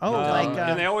 Jean-Luc. Oh, Godard. like,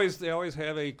 And they always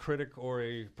have a critic or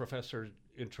a professor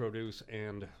introduce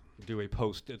and do a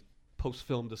post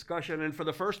film discussion. And for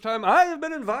the first time, I have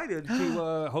been invited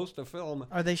to host a film.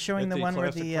 Are they showing at the the one where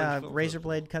Classic the French Film razor Festival.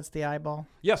 blade cuts the eyeball?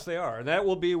 Yes, they are. And that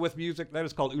will be with music. That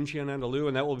is called Un Chien Andalou,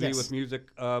 and that will be Yes. with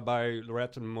music by the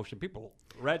Rats and Motion People.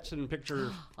 Rats and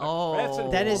Picture. Oh. Rats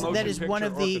and That is Motion one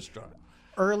Picture of the Orchestra.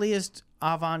 earliest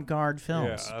avant-garde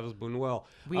films. Yeah, that was Buñuel.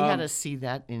 We had to see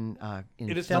that in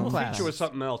It is film double class. feature with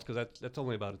something else because that's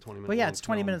only about a 20-minute. Well, yeah, long it's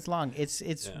 20 film. minutes long.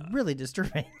 It's really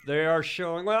disturbing. They are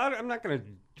showing. Well, I'm not going to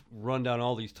run down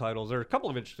all these titles. There are a couple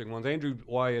of interesting ones. Andrew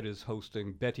Wyatt is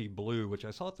hosting Betty Blue, which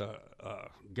I saw at the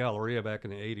Galleria back in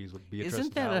the 80s with Beatrice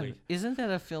Daly. Isn't that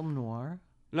a film noir?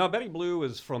 No, Betty Blue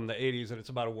is from the 80s, and it's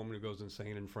about a woman who goes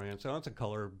insane in France. So it's a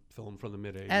color film from the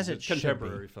mid-80s. As it It's should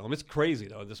contemporary film. It's crazy,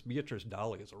 though. This Beatrice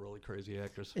Daly is a really crazy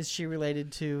actress. Is she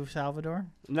related to Salvador?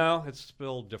 No, it's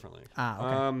spelled differently.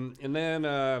 Okay. And then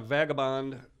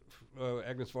Vagabond,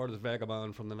 Agnes Varda's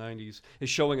Vagabond from the 90s, is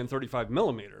showing in 35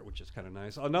 millimeter, which is kind of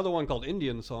nice. Another one called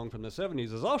Indian Song from the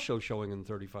 70s is also showing in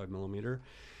 35 millimeter.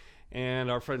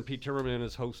 And our friend Pete Timmerman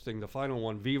is hosting the final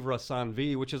one, Vivre sans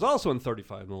vie, which is also in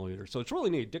 35 millimeter. So it's really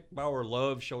neat. Dick Bauer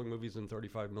loves showing movies in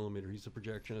 35 millimeter. He's the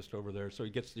projectionist over there, so he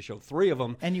gets to show 3 of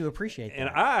them. And you appreciate that. And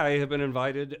I have been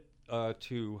invited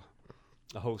to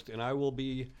host, and I will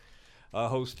be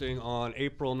hosting on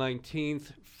April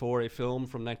 19th for a film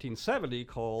from 1970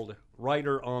 called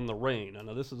Rider on the Rain. I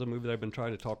know this is a movie that I've been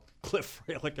trying to talk Cliff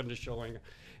Fralick into showing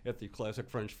at the Classic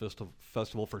French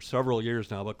Festival for several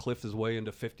years now, but Cliff is way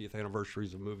into 50th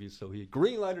anniversaries of movies, so he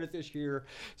greenlighted it this year.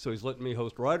 So he's letting me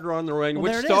host Rider on the Rain, Well,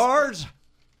 which there it is. stars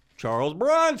Charles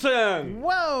Bronson.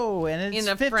 Whoa, and it's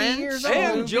In a 50 French years old.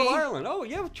 And movie? Jill Ireland. Oh,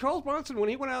 yeah, Charles Bronson, when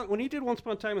he did Once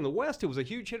Upon a Time in the West, it was a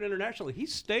huge hit internationally. He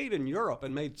stayed in Europe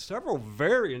and made several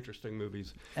very interesting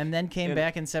movies. And then came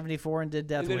back in 74 and did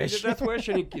Death And then Wish. he did Death Wish,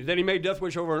 and then he made Death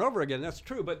Wish over and over again. That's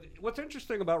true. But what's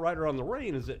interesting about Rider on the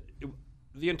Rain is that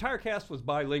the entire cast was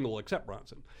bilingual except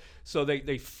Bronson. So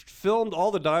they filmed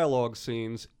all the dialogue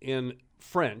scenes in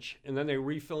French, and then they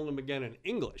refilmed them again in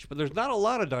English. But there's not a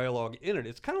lot of dialogue in it.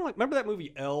 It's kind of like, remember that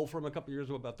movie Elle from a couple years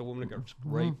ago about the woman who got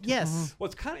raped? Yes.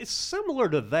 Well, it's similar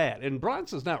to that. And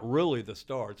Bronson's not really the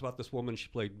star. It's about this woman, she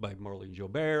played by Marlene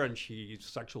Jobert, and she's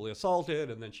sexually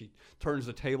assaulted, and then she turns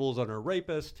the tables on her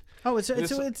rapist. Oh, it's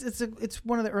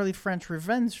one of the early French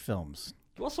revenge films.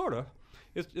 Well, sort of.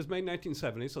 It's made in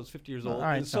 1970, so it's 50 years old. All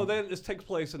right, And so then this takes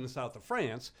place in the south of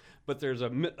France, but there's a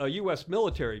U.S.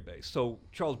 military base. So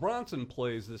Charles Bronson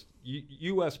plays this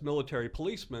U.S. military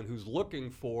policeman who's looking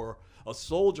for a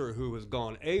soldier who has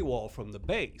gone AWOL from the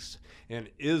base. And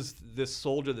is this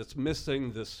soldier that's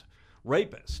missing this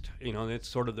rapist? You know, and it's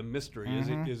sort of the mystery.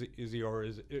 Mm-hmm. Is he or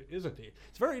isn't he?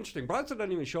 It's very interesting. Bronson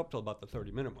doesn't even show up till about the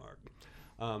 30-minute mark.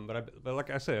 But like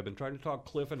I say, I've been trying to talk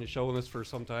Cliff into showing this for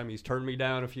some time. He's turned me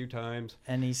down a few times.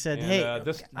 And he said, And, hey, I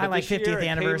like this 50th year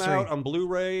anniversary. It came out on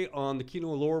Blu-ray on the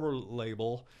Kino Lorber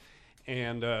label.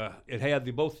 And it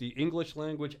had both the English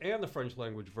language and the French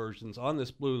language versions on this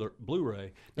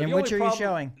Blu-ray. Now, And which are you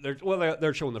showing?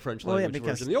 They're showing the French language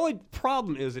version. The only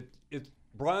problem is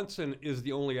Bronson is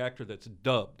the only actor that's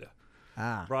dubbed.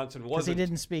 Bronson wasn't. Because he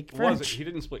didn't speak French. He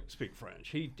didn't speak French.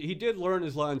 He did learn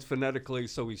his lines phonetically,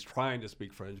 so he's trying to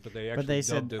speak French. But they actually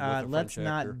said, dubbed him with a let's French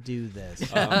actor. not do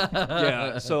this.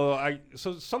 Yeah. So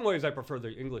in some ways I prefer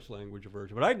the English language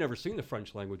version, but I'd never seen the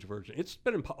French language version. It's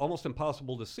been almost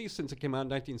impossible to see since it came out in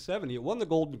 1970. It won the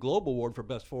Golden Globe Award for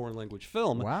Best Foreign Language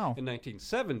Film in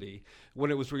 1970 when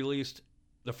it was released.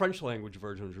 The French language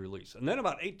version was released. And then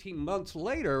about 18 months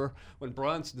later, when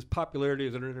Bronson's popularity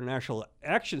as an international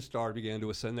action star began to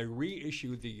ascend, they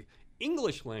reissued the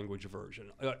English language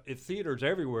version at theaters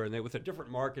everywhere, and with a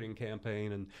different marketing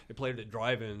campaign, and they played it at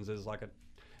drive-ins as like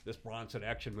this Bronson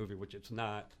action movie, which it's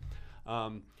not.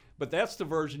 But that's the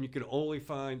version you can only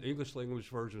find. The English language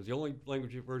version is the only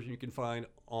language version you can find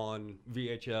on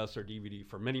VHS or DVD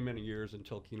for many, many years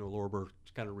until Kino Lorber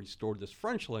kind of restored this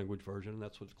French language version. And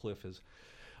that's what Cliff has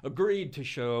agreed to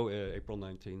show April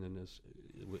 19th. And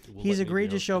he's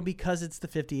agreed to show because it's the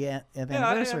 50th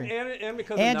anniversary. And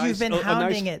because and you've been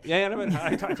hounding it. Yeah, and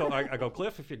I go,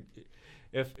 Cliff, if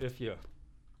you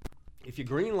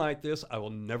greenlight this, I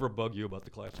will never bug you about the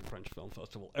Classic French Film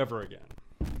Festival ever again.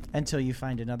 Until you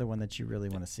find another one that you really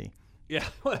want to see. Yeah,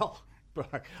 well,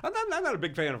 I'm not a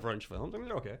big fan of French films. I mean,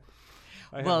 they're okay.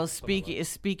 Well,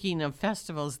 speaking of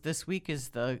festivals, this week is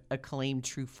the acclaimed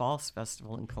True False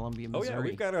Festival in Columbia, Missouri. Oh, yeah,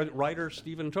 we've got a writer,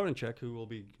 Stephen Tonacek, who will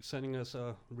be sending us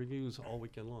reviews all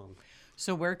weekend long.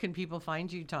 So where can people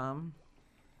find you, Tom?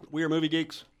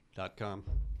 WeAreMovieGeeks.com.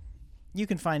 You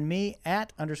can find me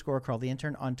at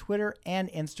 _CarlTheIntern on Twitter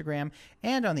and Instagram,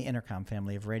 and on the Intercom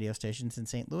family of radio stations in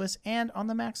St. Louis, and on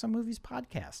the Max on Movies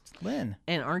podcast. Lynn.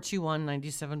 And aren't you on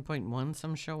 97.1,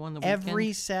 some show on the weekend?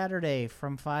 Every Saturday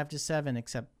from 5 to 7,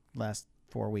 except last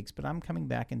 4 weeks. But I'm coming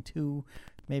back in 2,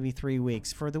 maybe 3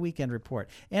 weeks for the Weekend Report.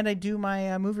 And I do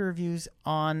my movie reviews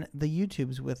on the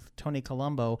YouTubes with Tony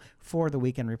Colombo for the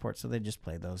Weekend Report. So they just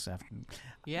play those after.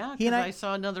 Yeah, because I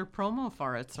saw another promo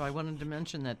for it, so I wanted to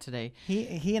mention that today.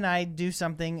 He and I do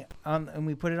something, and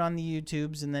we put it on the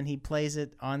YouTubes, and then he plays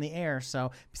it on the air.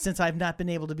 So since I've not been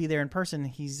able to be there in person,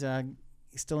 he's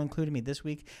still included me. This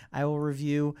week I will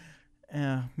review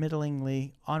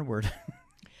middlingly Onward.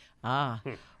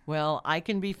 Well, I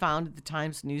can be found at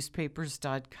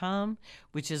thetimesnewspapers.com,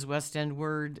 which is West End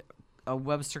Word,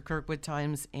 Webster Kirkwood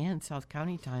Times, and South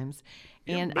County Times.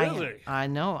 And I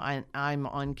know I'm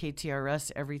on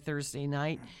KTRS every Thursday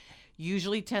night,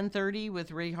 usually 10:30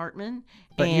 with Ray Hartman.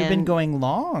 But you've been going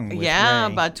long with Ray.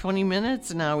 About 20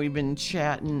 minutes now. We've been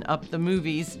chatting up the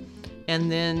movies.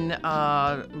 And then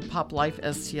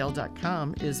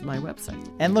poplifestl.com is my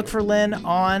website. And look for Lynn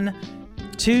on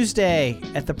Tuesday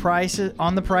at The Price is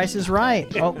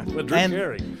Right.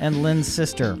 And Lynn's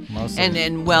sister, mostly.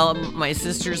 And my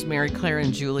sisters, Mary Claire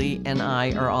and Julie, and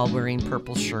I are all wearing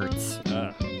purple shirts.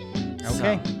 Okay.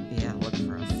 So, yeah, look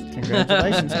for us.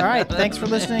 Congratulations. All right. Thanks for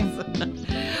listening.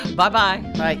 Bye-bye.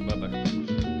 Bye. Bye-bye.